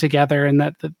had been together and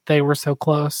that they were so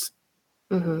close.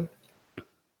 Mm-hmm.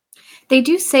 They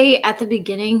do say at the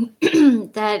beginning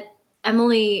that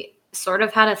Emily sort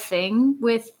of had a thing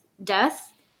with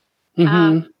death.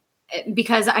 Mm-hmm.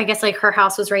 Because I guess like her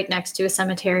house was right next to a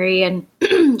cemetery, and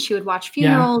she would watch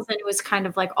funerals, and it was kind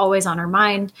of like always on her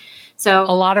mind. So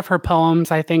a lot of her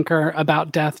poems, I think, are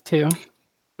about death too.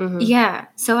 Mm-hmm. Yeah.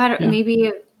 So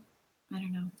maybe, I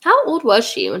don't know. How old was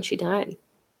she when she died?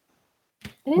 I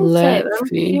didn't say, but I'm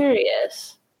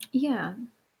curious. Yeah.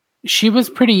 She was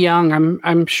pretty young,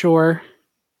 I'm sure.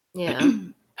 Yeah.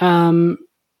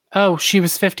 She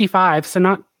was 55, so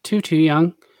not too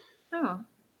young. Oh.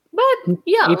 But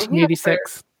yeah,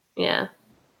 1886. Yeah.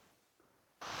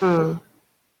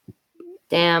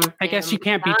 Damn. I guess you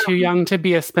can't be too young to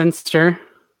be a spinster.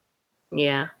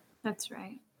 Yeah. That's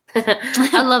right.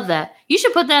 I love that. You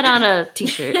should put that on a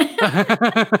t-shirt.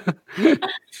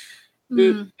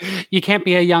 You can't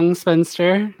be a young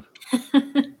spinster.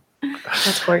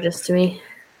 That's gorgeous to me.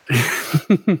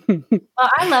 Well,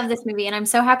 I love this movie, and I'm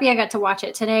so happy I got to watch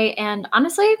it today. And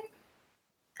honestly,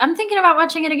 I'm thinking about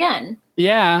watching it again.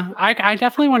 Yeah, I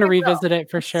definitely want to revisit it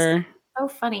for sure. So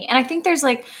funny. And I think there's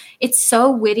like, it's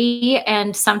so witty,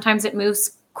 and sometimes it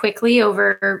moves quickly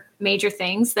over major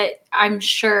things that I'm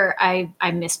sure I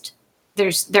missed.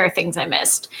 There are things I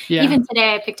missed. Yeah. Even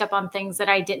today, I picked up on things that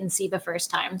I didn't see the first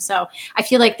time. So I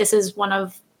feel like this is one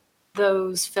of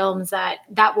those films that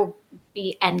will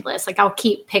be endless. Like I'll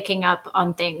keep picking up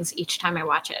on things each time I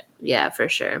watch it. Yeah, for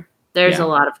sure. There's a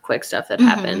lot of quick stuff that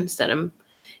happens that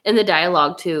and the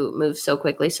dialogue too moves so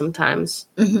quickly sometimes,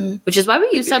 which is why we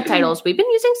use subtitles. We've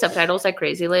been using subtitles like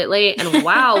crazy lately, and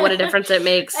wow, what a difference it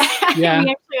makes. Yeah.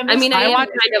 I mean, I am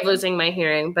kind of losing my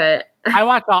hearing, but I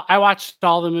watched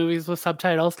all the movies with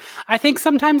subtitles. I think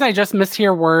sometimes I just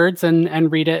mishear words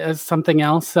and read it as something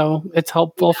else, so it's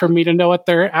helpful for me to know what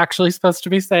they're actually supposed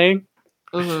to be saying.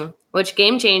 Which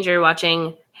game changer,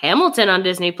 watching Hamilton on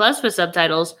Disney Plus with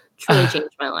subtitles truly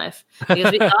changed my life,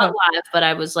 because we saw it live, but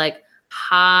I was like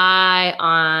high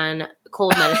on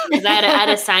cold medicine because I had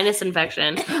a sinus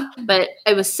infection, but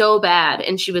it was so bad,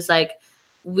 and she was like,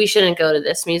 we shouldn't go to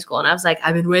this musical. And I was like,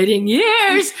 I've been waiting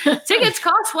years. Tickets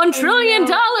cost $1 trillion.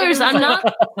 I'm not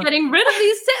getting rid of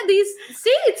these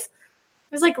seats.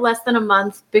 It was like less than a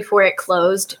month before it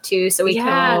closed too. So we you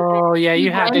had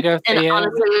to go see and it.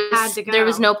 Honestly, there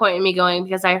was no point in me going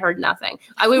because I heard nothing.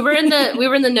 We were in the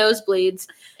nosebleeds,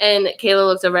 and Kayla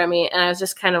looked over at me, and I was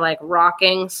just kind of like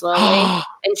rocking slowly.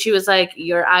 And she was like,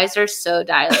 your eyes are so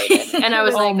dilated. And I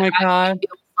was like, oh my God.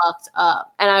 Fucked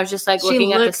up, and I was just like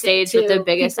looking at the stage with the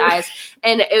biggest eyes,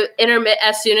 and it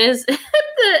as soon as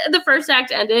the first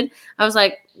act ended, I was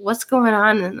like, what's going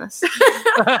on in this?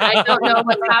 I don't know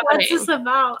what's happening. What's this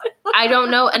about? I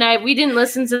don't know. And we don't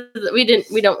listen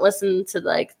to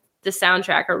like the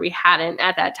soundtrack, or we hadn't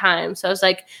at that time, so I was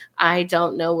like, I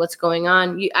don't know what's going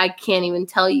on. I can't even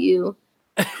tell you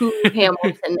who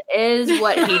Hamilton is,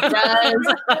 what he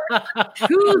does,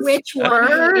 which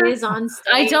word is on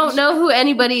stage. I don't know who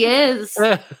anybody is.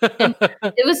 And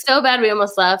it was so bad we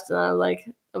almost left, and I was like,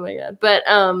 oh my God. But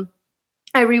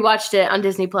I rewatched it on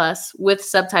Disney Plus with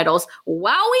subtitles.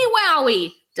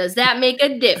 Wowie. Does that make a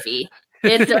diffy?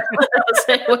 It does.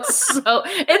 It's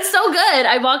so good.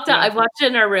 I walked out. I watched it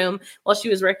in our room while she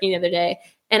was working the other day,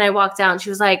 and I walked out, and she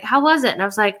was like, how was it? And I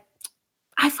was like,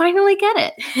 I finally get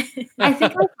it. I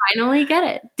think I finally get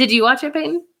it. Did you watch it,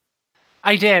 Peyton?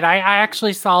 I did. I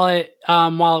actually saw it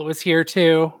while it was here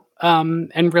too,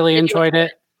 and really enjoyed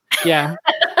it. Yeah.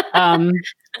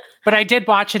 But I did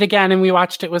watch it again, and we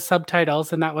watched it with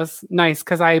subtitles, and that was nice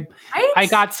because I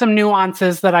got some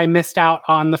nuances that I missed out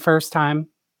on the first time.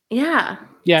 Yeah.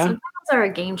 Yeah. Sometimes are a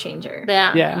game changer.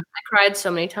 Yeah. I cried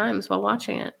so many times while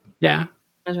watching it. Yeah.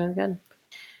 It was really good.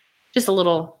 Just a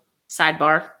little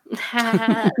sidebar.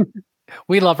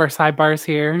 We love our sidebars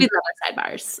here. We love our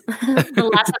sidebars. The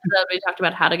last episode, we talked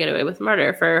about how to get away with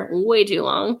murder for way too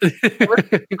long.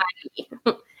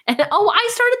 And, I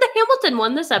started the Hamilton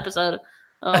one this episode.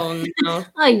 Oh, no.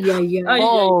 Oh, no.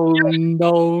 Oh,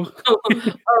 no.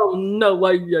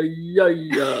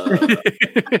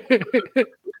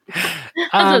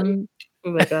 Oh,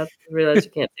 my God. I realize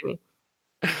you can't see me.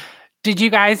 Did you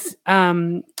guys...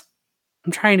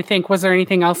 I'm trying to think, was there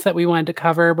anything else that we wanted to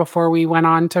cover before we went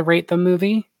on to rate the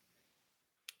movie?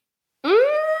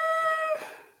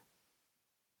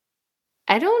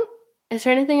 Is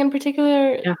there anything in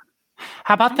particular? Yeah.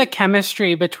 How about the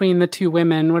chemistry between the two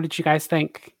women? What did you guys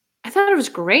think? I thought it was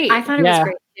great. I thought it was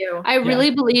great too. I really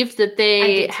believed that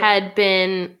they had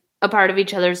been a part of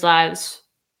each other's lives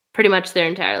pretty much their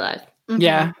entire life. Mm-hmm.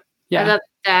 Yeah. I thought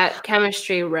that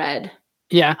chemistry read.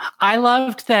 Yeah. I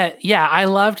loved that. Yeah. I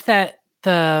loved that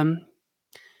that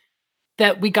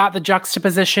we got the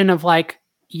juxtaposition of like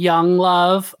young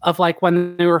love of like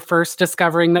when they were first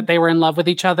discovering that they were in love with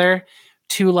each other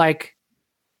to like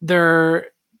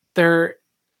their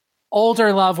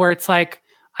older love where it's like,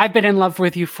 I've been in love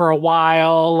with you for a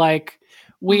while. Like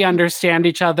we understand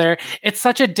each other. It's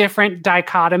such a different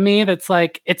dichotomy. That's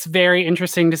like, it's very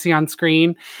interesting to see on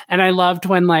screen. And I loved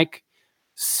when like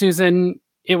Susan,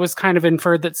 it was kind of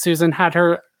inferred that Susan had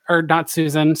her, or not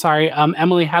Susan, sorry.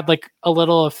 Emily had like a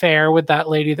little affair with that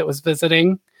lady that was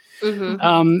visiting.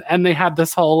 Mm-hmm. And they had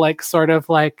this whole like sort of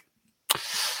like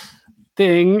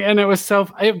thing. And it was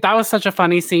that was such a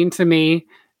funny scene to me.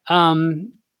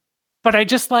 But I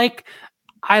just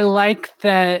I like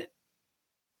that.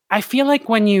 I feel like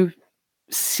when you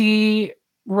see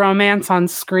romance on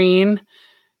screen,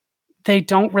 they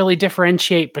don't really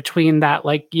differentiate between that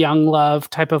like young love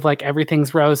type of like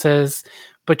everything's roses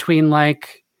between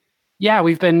like, yeah,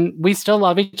 we still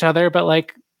love each other, but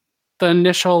like the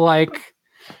initial like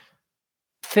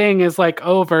thing is like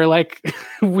over. Like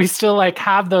we still like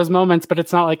have those moments, but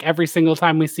it's not like every single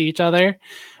time we see each other.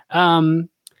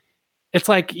 It's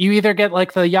like you either get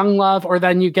like the young love or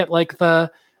then you get like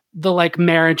the like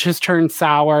marriage has turned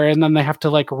sour and then they have to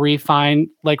like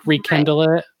rekindle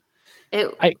it.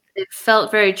 It felt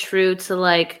very true to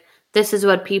like, this is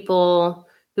what people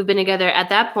who've been together at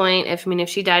that point. If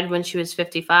she died when she was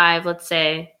 55, let's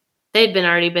say they'd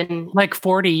already been like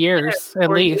 40 years at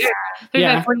least.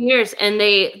 Yeah. 40 years. And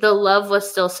the love was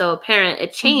still so apparent.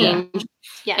 It changed.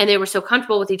 Yeah. And they were so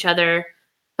comfortable with each other,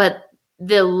 but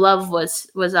the love was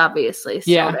obviously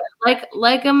still there.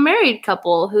 Like a married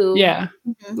couple who,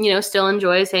 still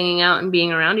enjoys hanging out and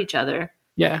being around each other.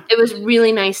 Yeah. It was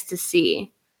really nice to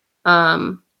see.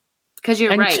 Because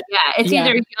you're right. It's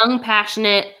either young,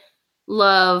 passionate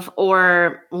love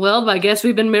or, well, I guess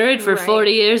we've been married for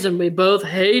 40 years and we both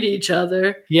hate each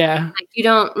other. Yeah. Like, you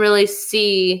don't really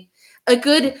see a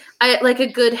good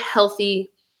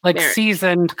healthy like marriage.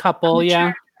 Seasoned couple.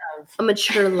 A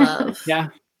mature love. Yeah.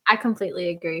 I completely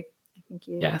agree. I think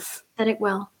you said it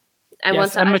well.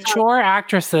 Mature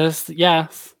actresses.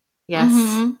 Yes.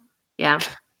 Mm-hmm. Yeah.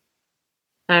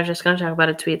 I was just going to talk about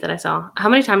a tweet that I saw. How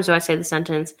many times do I say the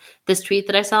sentence, this tweet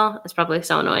that I saw? It's probably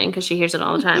so annoying because she hears it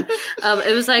all the time.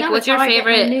 It was like, what's your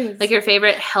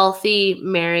favorite healthy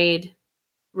married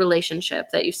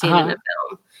relationship that you've seen in a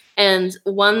film? And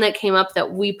one that came up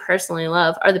that we personally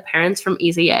love are the parents from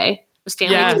Easy A.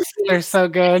 Yes, they're so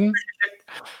good.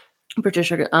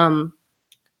 Patricia, what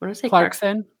did I say?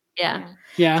 Clarkson. Yeah.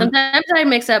 Sometimes I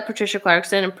mix up Patricia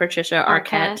Clarkson and Patricia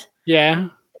Arquette. Yeah.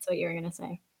 That's what you were going to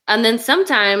say. And then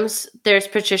sometimes there's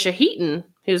Patricia Heaton,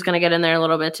 who's going to get in there a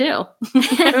little bit too.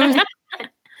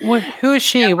 Who is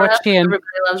she? What's she in? Everybody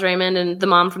Loves Raymond and the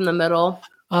mom from The Middle.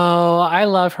 Oh, I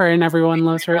love her and Everyone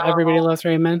Loves her. Everybody Loves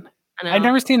Raymond. I've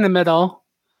never seen The Middle.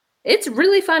 It's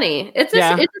really funny. It's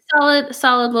a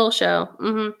solid little show.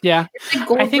 Mm-hmm. Yeah. It's like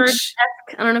Goldberg-esque.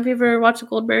 I don't know if you've ever watched the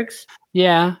Goldbergs.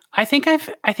 Yeah. I think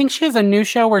she has a new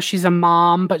show where she's a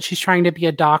mom, but she's trying to be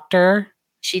a doctor.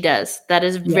 She does. That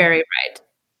is very right.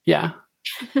 Yeah.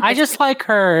 I just like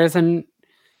hers. And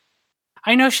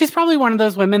I know she's probably one of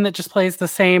those women that just plays the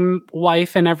same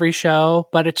wife in every show,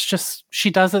 but it's just,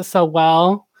 she does it so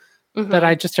well that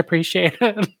I just appreciate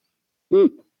it.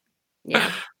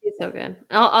 Yeah. She's so good.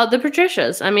 All the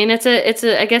Patricias. I mean, it's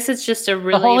a, I guess it's just a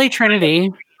really. The Holy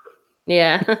Trinity.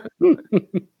 Yeah.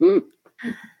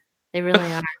 They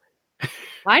really are.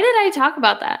 Why did I talk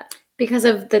about that? Because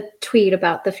of the tweet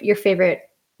about your favorite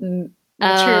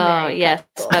yes.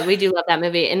 We do love that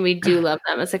movie, and we do love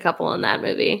them as a couple in that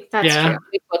movie. That's true.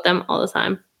 We quote them all the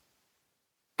time.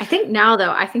 I think now,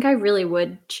 though, I think I really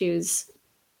would choose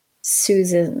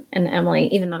Susan and Emily,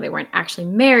 even though they weren't actually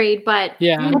married. But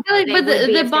Yeah. I feel like, but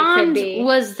the bond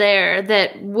was there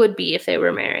that would be if they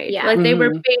were married. Yeah. Like they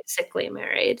were basically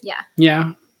married. Yeah.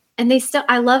 Yeah. And they still,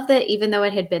 I love that even though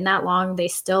it had been that long, they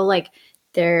still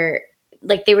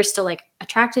they were still like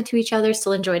attracted to each other,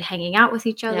 still enjoyed hanging out with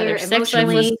each other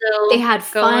emotionally. They had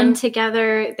fun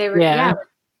together. They were,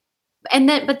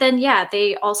 but then,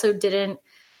 they also didn't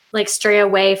like stray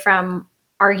away from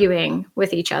arguing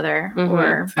with each other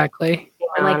or exactly.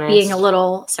 Or like being a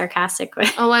little sarcastic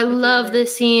with. Oh, I love the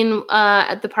scene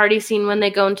at the party scene when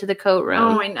they go into the coat room.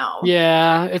 Oh, I know.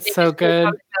 Yeah, it's so good.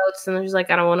 Coats and they're just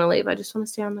like, I don't want to leave. I just want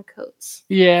to stay on the coats.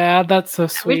 Yeah, that's so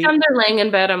sweet. Every time they're laying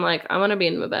in bed, I'm like, I want to be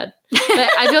in the bed. But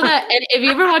I feel that if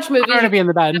you ever watch movies, I want to be in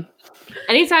the bed.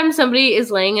 Anytime somebody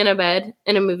is laying in a bed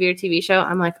in a movie or TV show,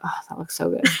 I'm like, oh, that looks so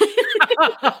good.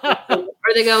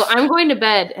 Or they go, I'm going to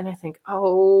bed, and I think,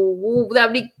 oh,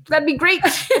 that'd be great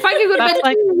if I could go to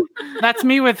bed. That's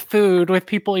me with food, with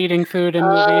people eating food in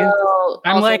movies.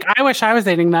 I'm like, I wish I was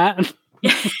eating that.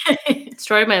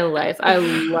 Destroyed my life. I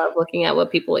love looking at what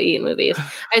people eat in movies.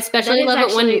 I especially love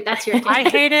it when that's your. I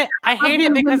hate it. I hate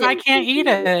it because I can't eat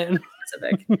it.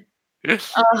 Do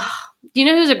you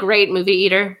know who's a great movie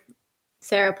eater?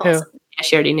 Sarah Paulson. Yeah,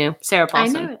 she already knew. Sarah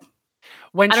Paulson. I knew it.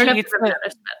 When she eats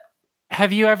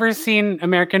have you ever seen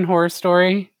American Horror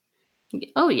Story?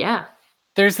 Oh yeah.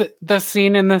 There's the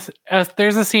scene in this.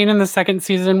 There's a scene in the second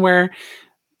season where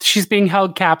she's being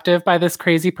held captive by this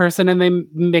crazy person, and they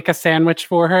make a sandwich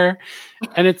for her,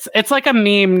 and it's like a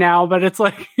meme now. But it's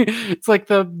like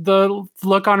the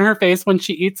look on her face when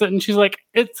she eats it, and she's like,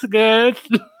 "It's good."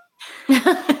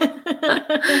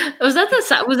 Was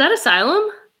that Asylum?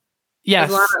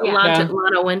 Yes,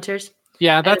 Lana Winters.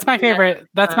 Yeah, that's my favorite.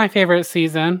 That's my favorite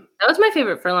season. That was my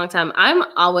favorite for a long time. I'm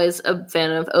always a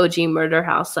fan of OG Murder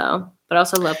House, though, but I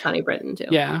also love Connie Britton too.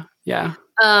 Yeah.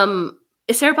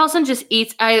 Sarah Paulson just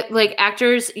eats. I like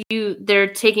actors.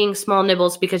 They're taking small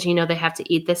nibbles because they have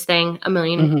to eat this thing a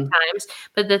million times.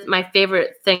 But my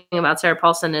favorite thing about Sarah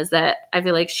Paulson is that I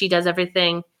feel like she does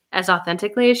everything as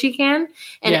authentically as she can.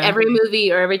 And every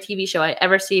movie or every TV show I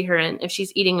ever see her in, if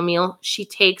she's eating a meal, she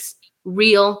takes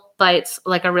real bites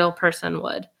like a real person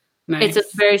would. Nice.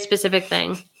 It's a very specific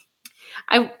thing.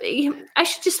 I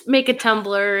should just make a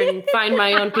Tumblr and find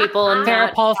my own people. And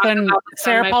Sarah Paulson.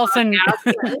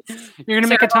 You're gonna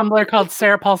make a Tumblr called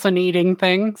Sarah Paulson Eating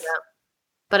Things. Yeah.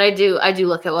 But I do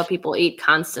look at what people eat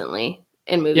constantly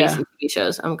in movies and TV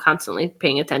shows. I'm constantly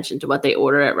paying attention to what they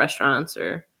order at restaurants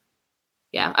or.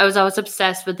 Yeah, I was always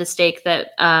obsessed with the steak that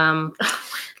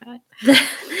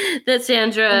that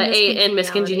Sandra ate in Miss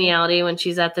Congeniality when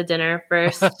she's at the dinner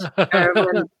first, or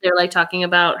when they're like talking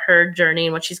about her journey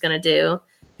and what she's gonna do.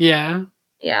 Yeah,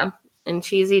 and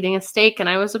she's eating a steak, and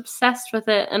I was obsessed with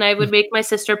it. And I would make my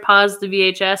sister pause the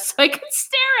VHS so I could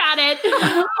stare at it.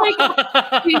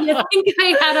 Like, do you think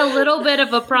I had a little bit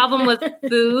of a problem with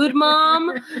food,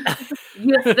 Mom?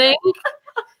 You think?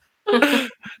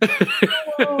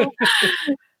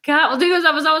 God, well, because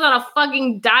I was always on a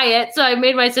fucking diet, so I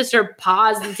made my sister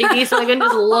pause the TV so I can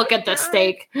just look at the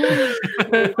steak. Yeah,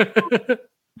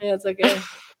 it's okay.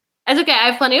 It's okay. I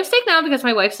have plenty of steak now because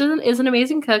my wife is an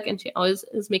amazing cook, and she always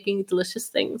is making delicious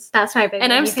things. That's my big.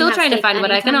 And I'm still trying to find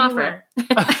what I can offer.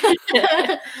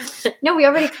 No, we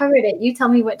already covered it. You tell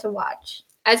me what to watch.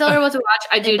 I tell her what to watch.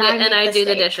 I do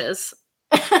the dishes.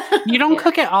 You don't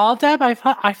cook at all, Deb?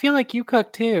 I feel like you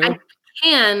cook too.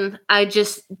 I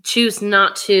just choose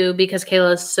not to because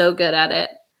Kayla is so good at it.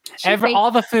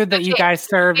 All the food that you guys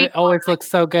serve, it always looks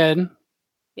so good.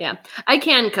 Yeah, I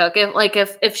can cook.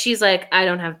 If she's like, I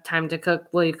don't have time to cook,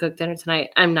 will you cook dinner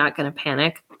tonight? I'm not gonna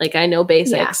panic. Like, I know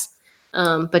basics.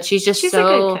 Yeah. But she's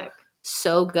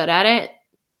so good at it.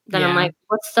 Then I'm like,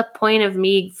 what's the point of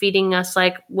me feeding us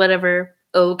like whatever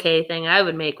okay thing I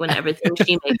would make when everything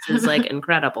she makes is like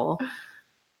incredible.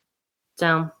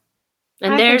 So,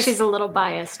 and I think she's a little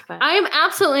biased, but I am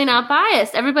absolutely not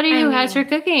biased. Everybody who has her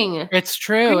cooking, it's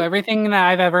true. Everything that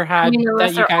I've ever had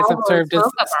that you guys have served is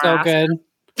so good.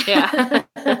 Yeah.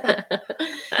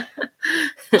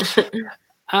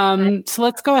 So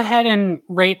let's go ahead and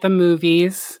rate the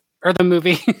movies or the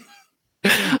movie.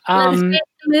 Let's rate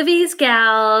the movies,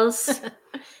 gals.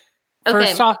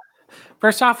 Okay.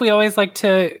 First off, we always like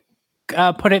to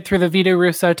put it through the Vito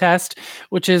Russo test,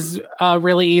 which is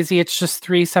really easy. It's just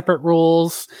 3 separate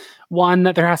rules. 1,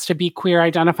 that there has to be queer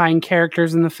identifying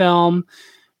characters in the film.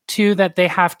 2, that they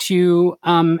have to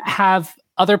have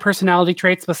other personality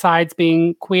traits besides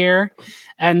being queer.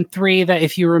 And 3, that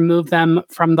if you remove them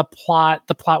from the plot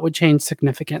would change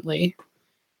significantly.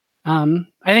 I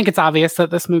think it's obvious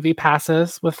that this movie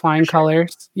passes with flying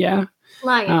colors. Yeah.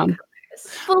 Flying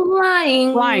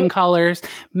Flying colors.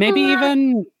 Maybe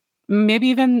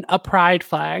even a pride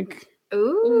flag.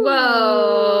 Ooh.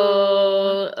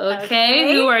 Whoa.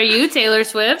 Okay. Who are you, Taylor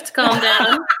Swift? Calm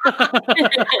down.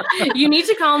 You need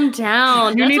to calm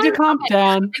down. You need to calm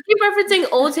down. I keep referencing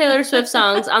old Taylor Swift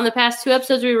songs on the past 2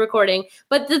 episodes we were recording.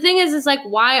 But the thing is like,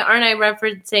 why aren't I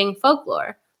referencing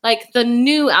Folklore? Like the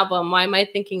new album. Why am I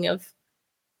thinking of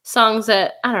songs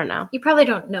that, I don't know. You probably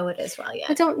don't know it as well yet.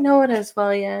 I don't know it as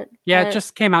well yet. Yeah, it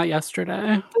just came out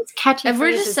yesterday. It's catchy.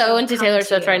 We're just so into Taylor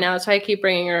Swift right now, so I keep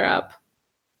bringing her up.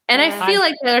 And I feel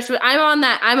like Taylor Swift,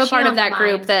 I'm a part of that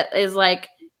group that is like,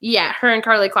 yeah, her and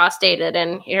Karlie Kloss dated,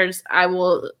 and I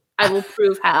will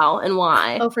prove how and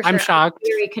why. Oh, for sure. I'm shocked.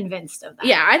 I'm very convinced of that.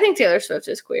 Yeah, I think Taylor Swift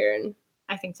is queer, and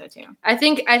I think so too. I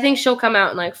think she'll come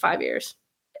out in like 5 years,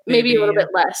 maybe a little bit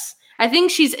less. I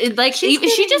think she just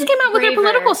came out with her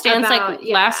political stance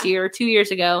last year or 2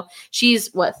 years ago.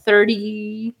 She's what,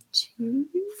 30,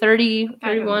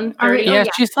 31, 30? Yeah,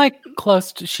 she's like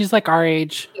she's like our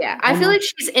age. Yeah, I feel like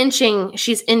she's inching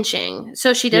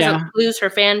so she doesn't lose her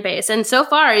fan base. And so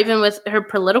far, even with her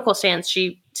political stance,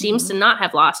 she seems to not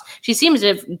have lost. She seems to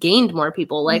have gained more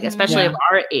people, like especially of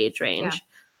our age range. Yeah.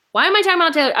 Why am I talking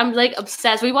about Taylor? I'm like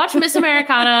obsessed. We watched Miss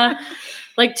Americana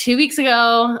like 2 weeks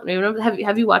ago.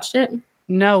 Have you watched it?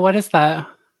 No, what is that?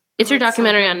 It's her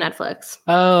documentary on Netflix.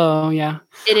 Oh, yeah.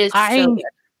 It is so good.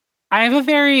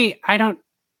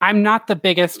 I'm not the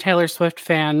biggest Taylor Swift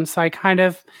fan, so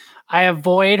I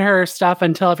avoid her stuff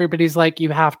until everybody's like, you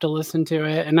have to listen to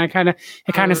it. And it kind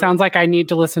of sounds like I need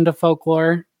to listen to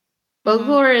Folklore.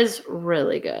 Folklore is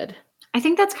really good. I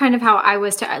think that's kind of how I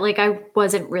was I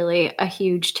wasn't really a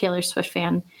huge Taylor Swift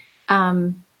fan.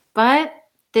 But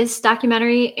this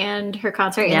documentary and her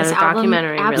concert and this album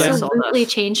absolutely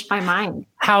changed my mind.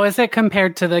 How is it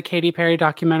compared to the Katy Perry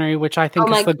documentary, which I think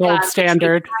is the gold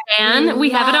standard? And we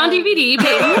have it on DVD.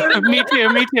 Me too.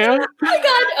 Oh my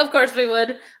God, of course we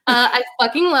would. I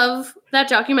fucking love that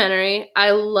documentary.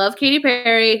 I love Katy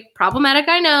Perry. Problematic,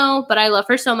 I know, but I love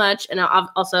her so much. And I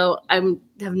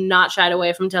have not shied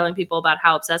away from telling people about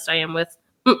how obsessed I am with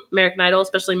American Idol,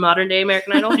 especially modern day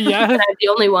American Idol. Yeah, I'm the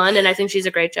only one, and I think she's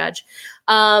a great judge.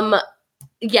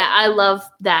 Yeah, I love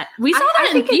that. We saw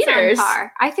that in theaters.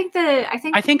 I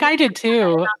think I did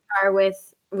too.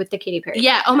 With the Katy Perry.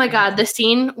 Yeah. Oh my God, the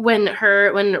scene when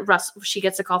she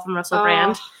gets a call from Russell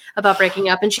Brand about breaking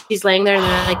up, and she's laying there, and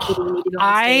they're like, "Katy, you need to go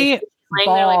on stage."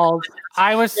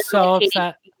 I was so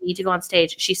upset. You need to go on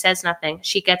stage. She says nothing.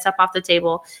 She gets up off the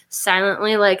table,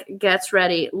 silently gets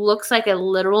ready, looks like a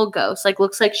literal ghost,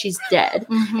 looks like she's dead,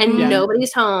 and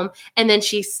nobody's home. And then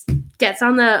she gets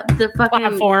on the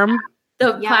fucking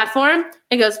platform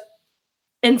and goes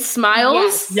and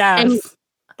smiles. Yes. And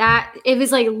that it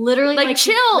was literally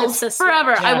chills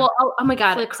forever. Yeah. I will. Oh my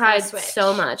God, I cried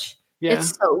so much. Yeah.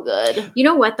 It's so good. You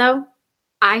know what though?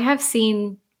 I have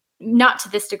seen, not to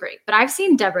this degree, but I've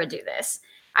seen Deborah do this.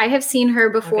 I have seen her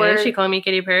before. Okay, is she calling me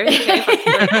Katy Perry? Okay.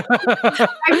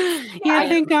 You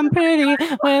think I'm pretty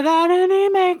without any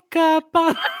makeup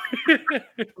on?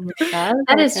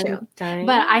 That is true.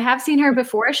 But I have seen her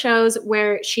before shows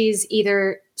where she's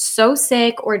either so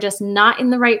sick or just not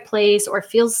in the right place or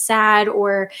feels sad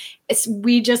or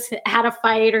we just had a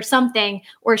fight or something,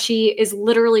 or she is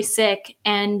literally sick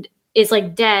and is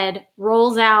dead,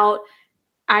 rolls out,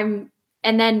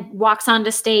 and then walks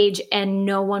onto stage and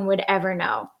no one would ever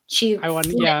know. She as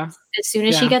soon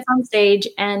as she gets on stage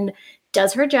and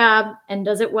does her job and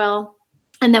does it well.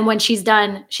 And then when she's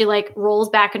done, she rolls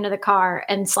back into the car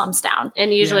and slumps down.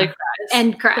 And usually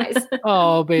cries.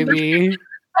 Oh, baby.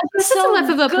 This is a life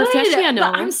of a professional.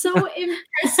 I'm so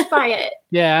impressed by it.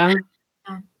 Yeah.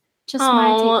 Just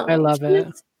I love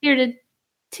it. Here to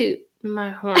toot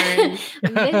my horn.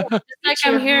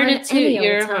 I'm here to toot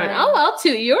your horn. Oh, I'll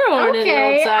toot your horn.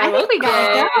 Okay, I think we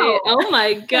got it. Oh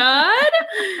my God,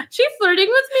 she flirting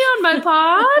with me on my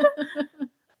pod.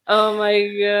 Oh my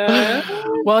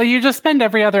God. Well, you just spend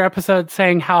every other episode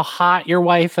saying how hot your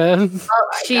wife is.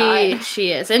 Oh,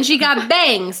 she is, and she got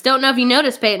bangs. Don't know if you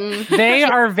noticed, Peyton. They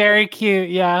are very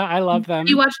cute. Yeah, I love them.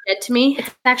 You watch Dead to Me?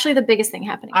 It's actually the biggest thing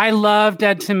happening. I love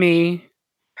Dead to Me.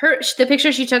 The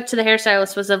picture she took to the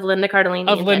hairstylist was of Linda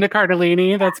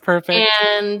Cardellini. That's perfect.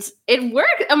 And it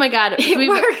worked. Oh my God.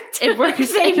 It worked.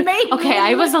 Okay,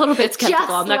 I was a little bit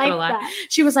skeptical. I'm not going to lie. That.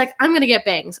 She was like, I'm going to get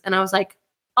bangs. And I was like,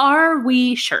 are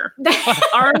we sure?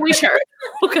 Are we sure?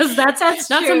 Because that's not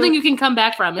something you can come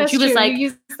back from. And she was like,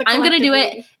 I'm going to do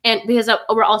it. And because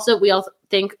we all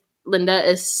think Linda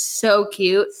is so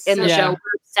cute in the show.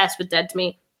 We're obsessed with Dead to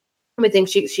Me. We think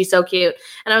she's so cute.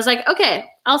 And I was like, okay,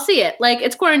 I'll see it. Like,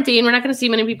 it's quarantine. We're not going to see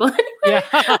many people anyway. Yeah.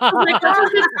 I was like,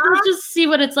 let's just see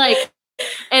what it's like.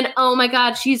 And oh my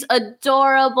God, she's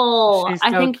adorable. She's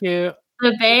I so think cute.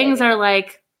 the bangs are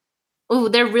like, oh,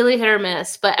 they're really hit or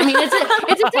miss. But I mean, it's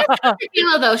a test for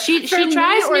Kayla though. She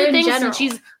tries new things and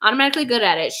she's automatically good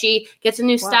at it. She gets a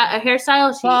new style, a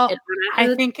hairstyle.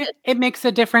 I think it makes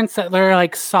a difference that they're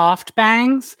like soft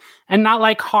bangs and not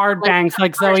like hard bangs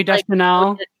like Zooey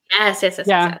Deschanel. Yes.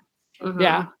 Yeah. Mm-hmm.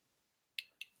 Yeah.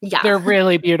 Yeah. They're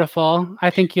really beautiful. I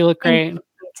think you look great.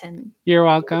 You're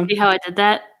welcome. See how I did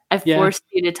that? I forced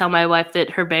you to tell my wife that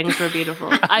her bangs were beautiful.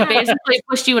 I basically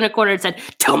pushed you in a corner and said,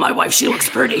 tell my wife she looks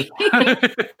pretty.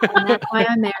 And that's why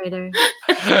I married her.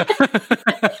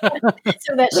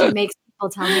 So that she makes people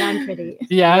tell me I'm pretty.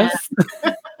 Yes.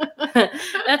 Yeah.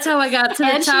 That's how I got to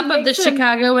the top of the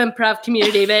Chicago improv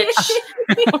community, bitch.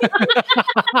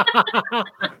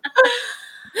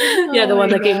 Yeah, the one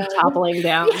that came toppling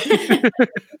down.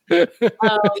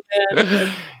 Oh,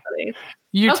 man.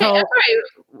 You okay, told. right.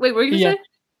 Wait, what were you going to say?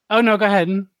 Oh, no, go ahead.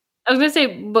 I was going to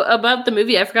say about the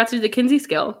movie, I forgot to do the Kinsey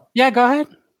scale. Yeah, go ahead.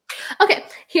 Okay,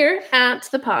 here at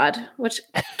the pod, which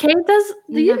Kate does.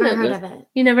 Never heard of it.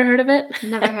 You never heard of it?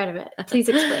 Never heard of it. Please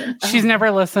explain. She's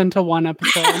never listened to one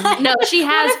episode. No, she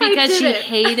has because she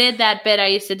hated that bit I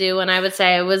used to do when I would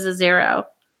say I was a 0.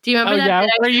 Do you remember that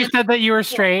bit? Where you said that you were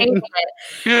straight.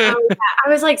 I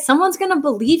was like, someone's going to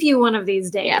believe you one of these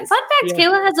days. Yeah, fun fact,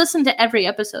 Kayla has listened to every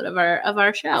episode of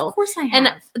our show. Of course I have.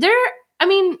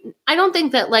 And I don't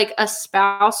think that like a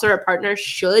spouse or a partner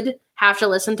should have to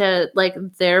listen to like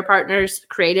their partner's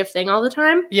creative thing all the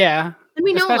time. Yeah. And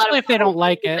we know especially a lot of if they don't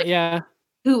like it. Yeah.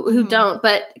 Who don't.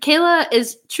 But Kayla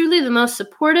is truly the most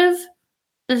supportive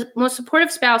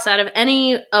spouse out of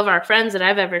any of our friends that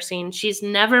I've ever seen. She's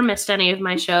never missed any of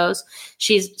my shows.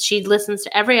 She listens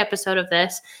to every episode of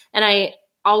this. And I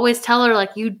always tell her, like,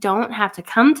 you don't have to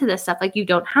come to this stuff. Like, you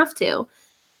don't have to.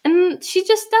 And she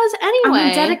just does anyway. I'm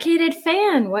a dedicated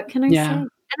fan. What can I say? And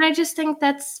I just think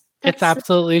that's it's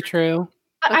absolutely true.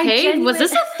 Okay, was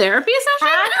this a therapy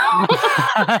session?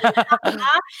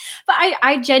 But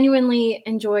I genuinely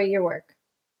enjoy your work.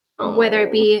 Whether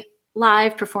it be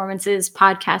live performances,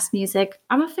 podcast music.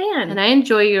 I'm a fan. And I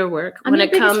enjoy your work when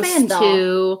it comes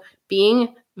to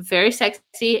being very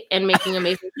sexy and making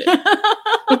amazing food.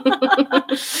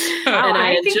 And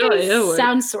I enjoy your work.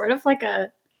 Sounds sort of like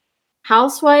a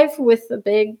housewife with a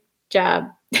big job.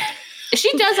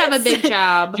 She does have a big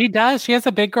job. She does. She has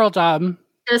a big girl job.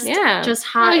 Just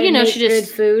hot. She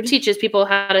just food. Teaches people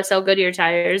how to sell Goodyear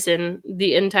tires in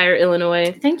the entire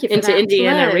Illinois. Thank you for into that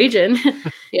Indiana region.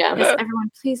 Yeah, yes, everyone,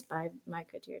 please buy my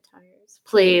Goodyear tires.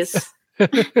 Please. Please.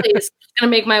 It's gonna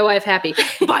make my wife happy.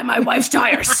 Buy my wife's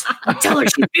tires. Tell her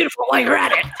she's beautiful while you're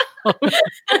at it.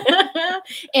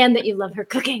 And that you love her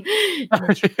cooking.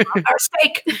 Our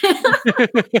steak.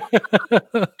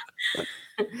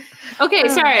 Okay,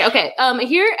 sorry. Okay.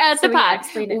 Here at the pod,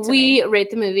 we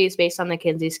rate the movies based on the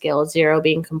Kinsey scale, 0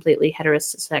 being completely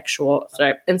heterosexual,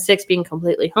 and 6 being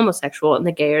completely homosexual, and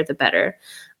the gayer the better.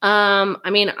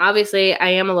 Obviously I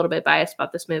am a little bit biased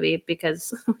about this movie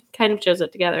because we kind of chose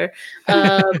it together.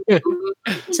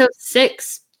 So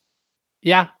 6.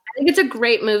 Yeah. I think it's a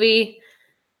great movie.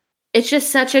 It's just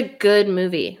such a good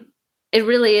movie. It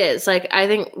really is. Like, I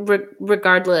think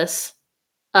regardless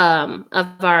of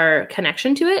our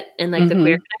connection to it and like the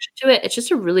queer connection to it, it's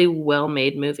just a really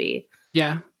well-made movie.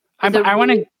 Yeah. I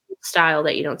want to style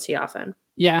that you don't see often.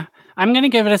 Yeah. I'm going to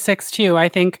give it a 6 too. I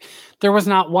think there was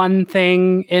not one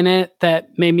thing in it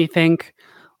that made me think,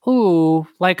 ooh,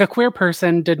 like a queer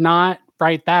person did not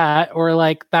write that or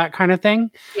like that kind of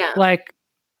thing. Yeah. Like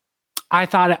I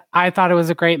thought it was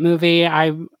a great movie.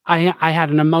 I had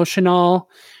an emotional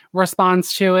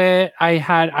response to it.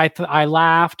 I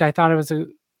laughed. I thought it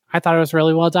was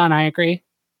really well done. I agree.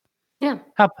 Yeah.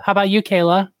 How about you,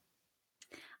 Kayla?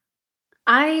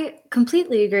 I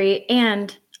completely agree.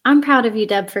 And I'm proud of you,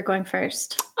 Deb, for going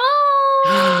first.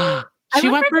 Oh, she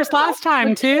went first last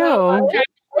time too.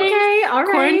 Okay, all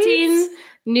right. Quarantine,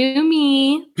 new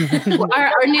me.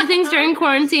 our new things during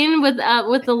quarantine with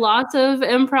the lots of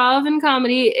improv and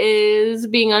comedy is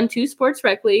being on 2 sports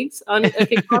rec leagues on a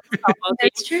kickball softball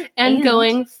That's true. and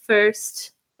going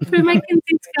first for my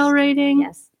Kinsey scale rating.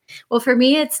 Yes. Well, for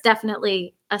me, it's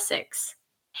definitely a 6,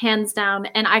 hands down.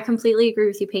 And I completely agree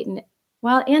with you, Peyton.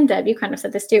 Well, and Deb, you kind of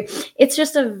said this too. It's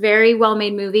just a very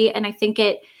well-made movie, and I think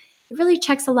it really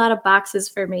checks a lot of boxes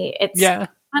for me. It's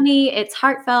funny, it's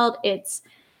heartfelt, it's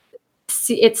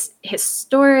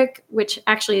historic, which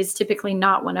actually is typically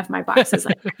not one of my boxes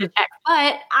I check.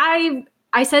 But I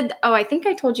I said, I think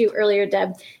I told you earlier,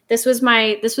 Deb, this was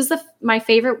my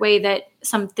favorite way that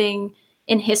something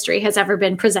in history has ever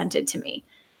been presented to me.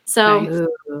 So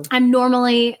I'm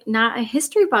normally not a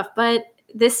history buff, but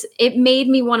it made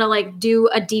me want to like do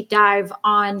a deep dive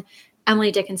on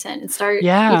Emily Dickinson and start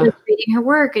reading her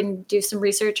work and do some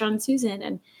research on Susan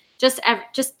and just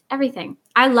everything.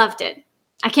 I loved it.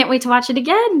 I can't wait to watch it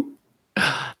again.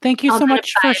 Thank you so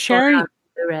much for sharing.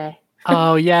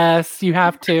 Oh yes, you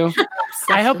have to.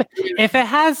 I hope if it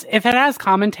has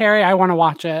commentary, I want to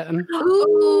watch it.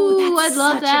 Ooh, I'd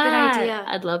love that. A good idea.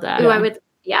 I'd love that. Ooh, I would.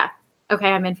 Yeah. Okay,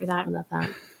 I'm in for that. I love that.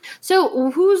 So,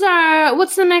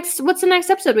 what's the next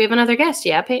episode? We have another guest,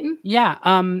 yeah, Peyton? Yeah.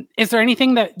 Is there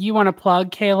anything that you want to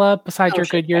plug, Kayla, besides your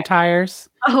Goodyear tires?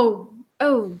 Oh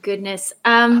goodness.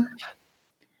 No.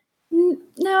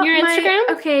 Your Instagram?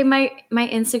 Okay, my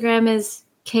Instagram is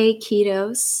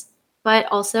KKetos. But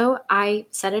also, I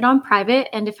set it on private,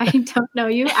 and if I don't know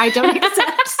you, I don't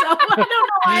accept. So I don't know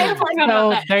why I'm like,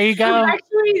 so there you go.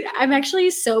 I'm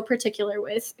actually so particular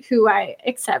with who I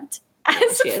accept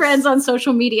as friends on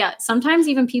social media. Sometimes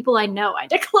even people I know, I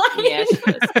decline. Yes.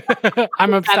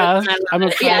 I'm obsessed.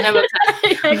 Yeah, I'm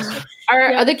obsessed.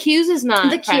 Are the Q's is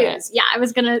not the Q's? Yeah, I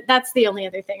was gonna. That's the only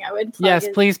other thing I would plug. Yes,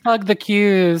 please plug the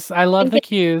Q's. I love the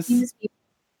Q's.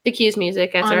 The Q's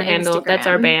music. That's our handle. Instagram. That's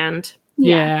our band.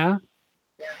 Yeah.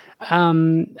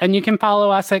 And you can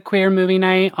follow us at Queer Movie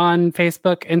Night on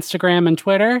Facebook, Instagram, and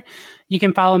Twitter. You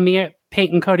can follow me at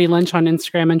Peyton Cody Lynch on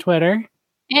Instagram and Twitter.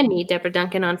 And me, Deborah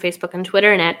Duncan, on Facebook and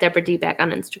Twitter, and at Deborah Dback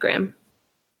on Instagram.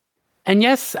 And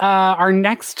yes, our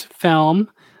next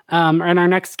film and our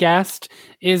next guest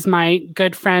is my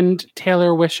good friend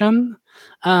Taylor Wisham.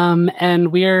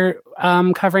 And we're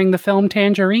covering the film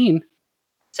Tangerine.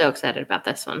 So excited about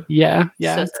this one. Yeah,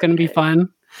 it's going to be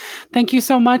fun. Thank you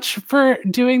so much for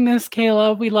doing this,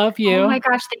 Kayla. We love you. Oh my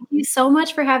gosh, thank you so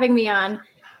much for having me on.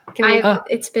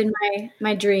 It's been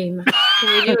my dream.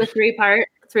 Can we do a three-part?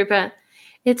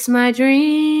 It's my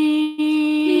dream.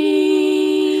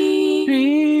 Yay!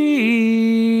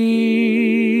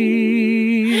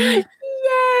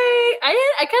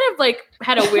 I kind of like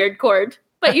had a weird chord.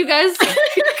 But you guys, we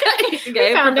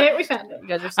found it. You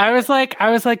guys are I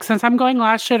was like, since I'm going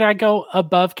last, should I go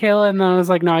above Kayla? And then I was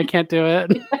like, no, I can't do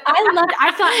it.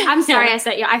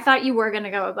 I thought you were going to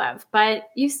go above, but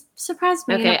you surprised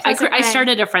me. Okay, I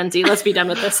started a frenzy. Let's be done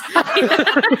with this.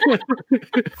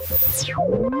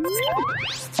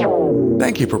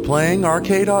 Thank you for playing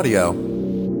Arcade Audio.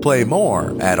 Play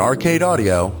more at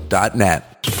arcadeaudio.net.